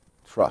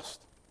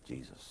trust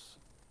Jesus.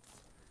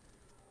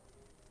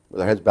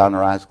 With our heads bowed and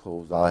our eyes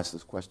closed, I'll ask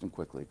this question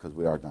quickly because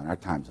we are done. Our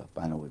time's up.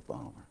 I know we've gone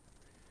over.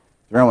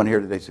 Is there anyone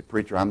here today say,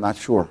 preacher, I'm not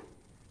sure.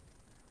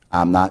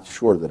 I'm not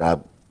sure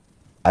that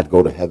I'd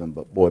go to heaven,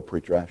 but boy,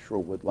 preacher, I sure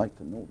would like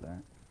to know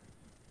that.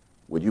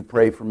 Would you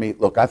pray for me?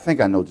 Look, I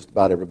think I know just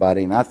about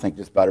everybody, and I think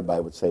just about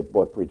everybody would say,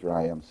 boy, preacher,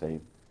 I am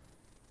saved.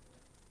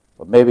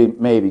 But maybe,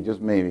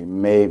 just maybe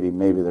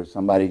there's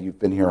somebody you've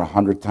been here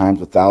 100 times,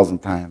 1,000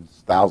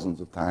 times,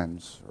 thousands of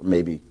times, or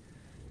maybe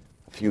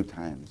a few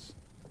times.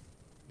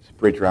 You say,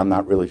 preacher, I'm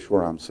not really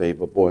sure I'm saved,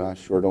 but boy, I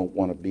sure don't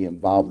want to be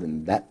involved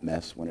in that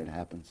mess when it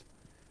happens.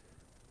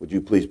 Would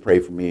you please pray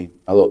for me?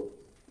 Now look,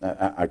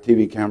 our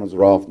TV cameras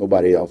are off.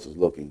 Nobody else is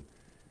looking.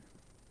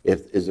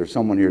 Is there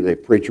someone here today?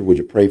 Preacher, would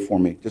you pray for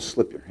me? Just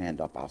slip your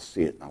hand up. I'll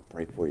see it and I'll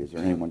pray for you. Is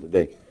there anyone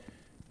today?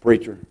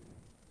 Preacher,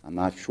 I'm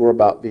not sure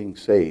about being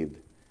saved,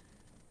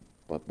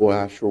 but boy,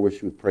 I sure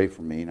wish you would pray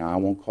for me. Now, I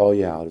won't call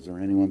you out. Is there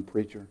anyone,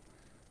 preacher?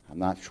 I'm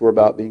not sure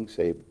about being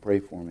saved, but pray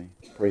for me.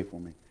 Pray for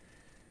me.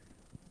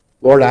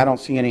 Lord, I don't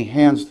see any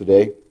hands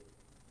today.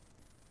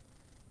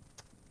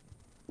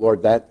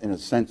 Lord, that in a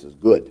sense is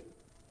good.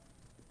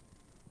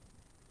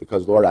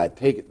 Because, Lord, I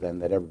take it then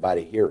that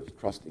everybody here is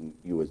trusting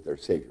you as their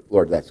Savior.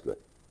 Lord, that's good.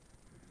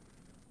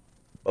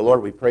 But,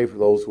 Lord, we pray for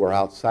those who are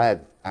outside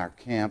our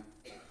camp.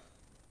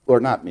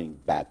 Lord, not meaning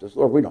Baptists.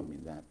 Lord, we don't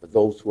mean that. But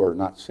those who are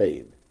not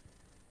saved.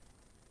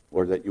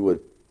 Lord, that you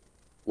would,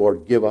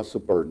 Lord, give us a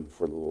burden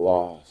for the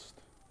lost.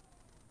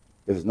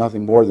 If it's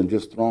nothing more than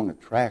just throwing a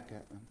track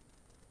at them.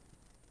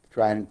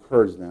 Try and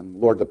encourage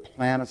them. Lord, to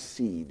plant a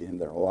seed in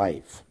their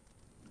life.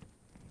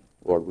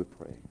 Lord, we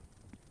pray.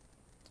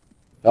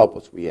 Help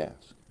us, we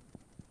ask.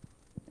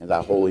 In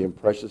thy holy and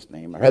precious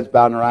name. Our heads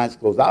bowed and our eyes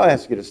closed. I'll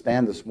ask you to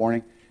stand this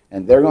morning,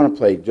 and they're going to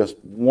play just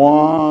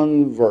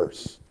one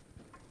verse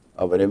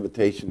of an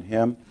invitation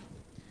hymn.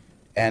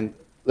 And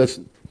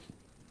listen,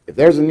 if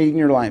there's a need in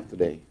your life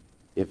today,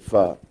 if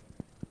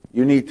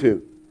you need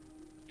to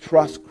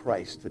trust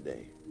Christ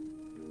today,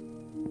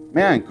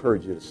 may I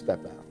encourage you to step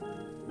out.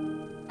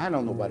 I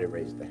know nobody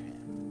raised a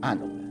hand. I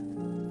know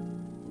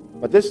that.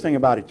 But this thing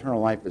about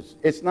eternal life is,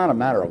 it's not a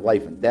matter of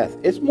life and death.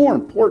 It's more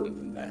important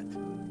than that.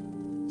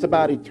 It's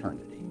about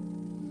eternity.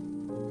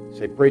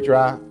 Say,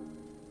 preacher,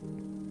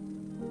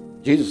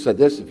 Jesus said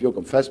this, if you'll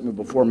confess me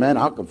before men,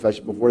 I'll confess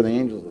you before the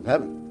angels of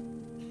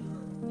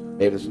heaven.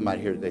 Maybe there's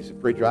somebody here today say,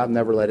 preacher, I've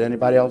never let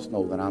anybody else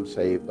know that I'm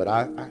saved, but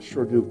I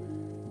sure do.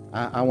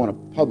 I want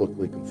to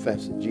publicly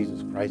confess that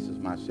Jesus Christ is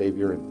my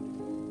Savior.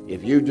 And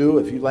if you do,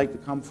 if you'd like to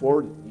come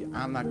forward,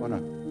 I'm not going to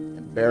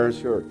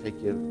embarrass you or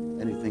take you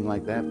anything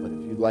like that, but if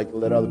you'd like to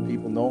let other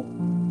people know,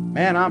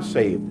 man, I'm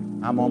saved.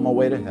 I'm on my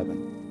way to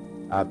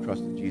heaven. I've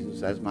trusted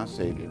Jesus as my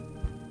Savior.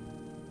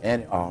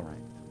 And all right,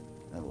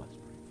 now let's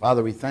pray.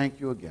 Father, we thank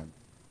you again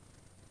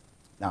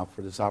now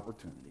for this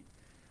opportunity.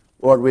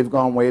 Lord, we've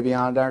gone way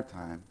beyond our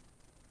time.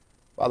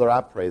 Father,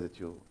 I pray that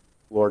you,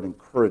 Lord,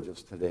 encourage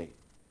us today.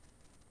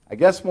 I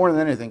guess more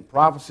than anything,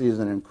 prophecy is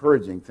an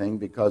encouraging thing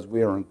because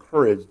we are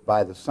encouraged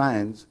by the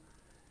signs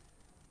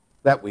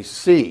that we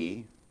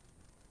see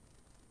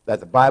that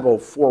the Bible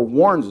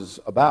forewarns us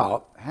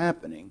about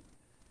happening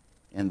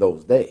in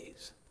those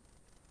days.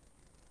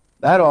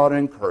 That ought to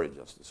encourage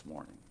us this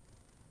morning.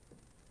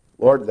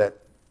 Lord, that,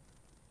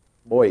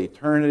 boy,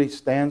 eternity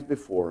stands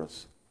before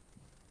us.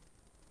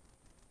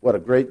 What a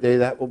great day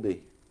that will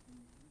be.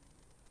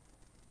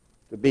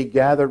 To be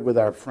gathered with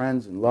our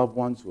friends and loved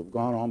ones who have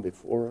gone on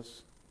before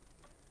us,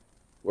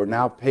 who are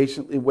now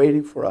patiently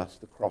waiting for us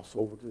to cross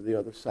over to the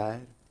other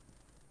side.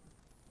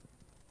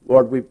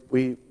 Lord,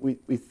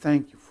 we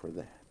thank you for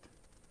that.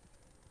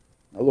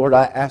 Now, Lord,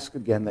 I ask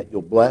again that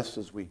you'll bless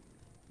as we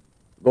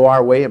go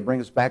our way and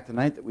bring us back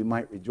tonight, that we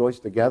might rejoice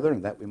together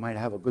and that we might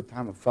have a good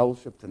time of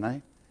fellowship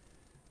tonight.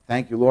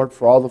 Thank you, Lord,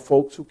 for all the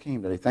folks who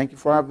came today. Thank you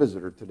for our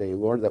visitor today,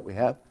 Lord, that we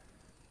have.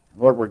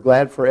 Lord, we're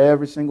glad for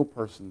every single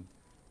person,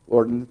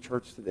 Lord, in the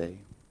church today.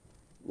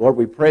 Lord,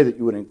 we pray that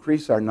you would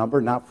increase our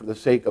number, not for the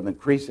sake of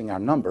increasing our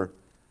number,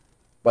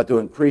 but to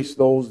increase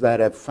those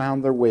that have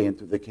found their way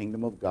into the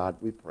kingdom of God,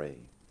 we pray.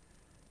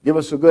 Give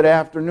us a good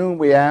afternoon,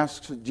 we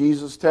ask.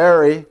 Jesus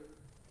tarry,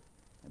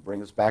 and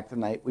bring us back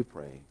tonight, we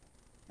pray.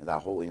 In thy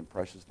holy and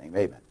precious name,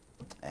 amen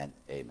and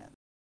amen.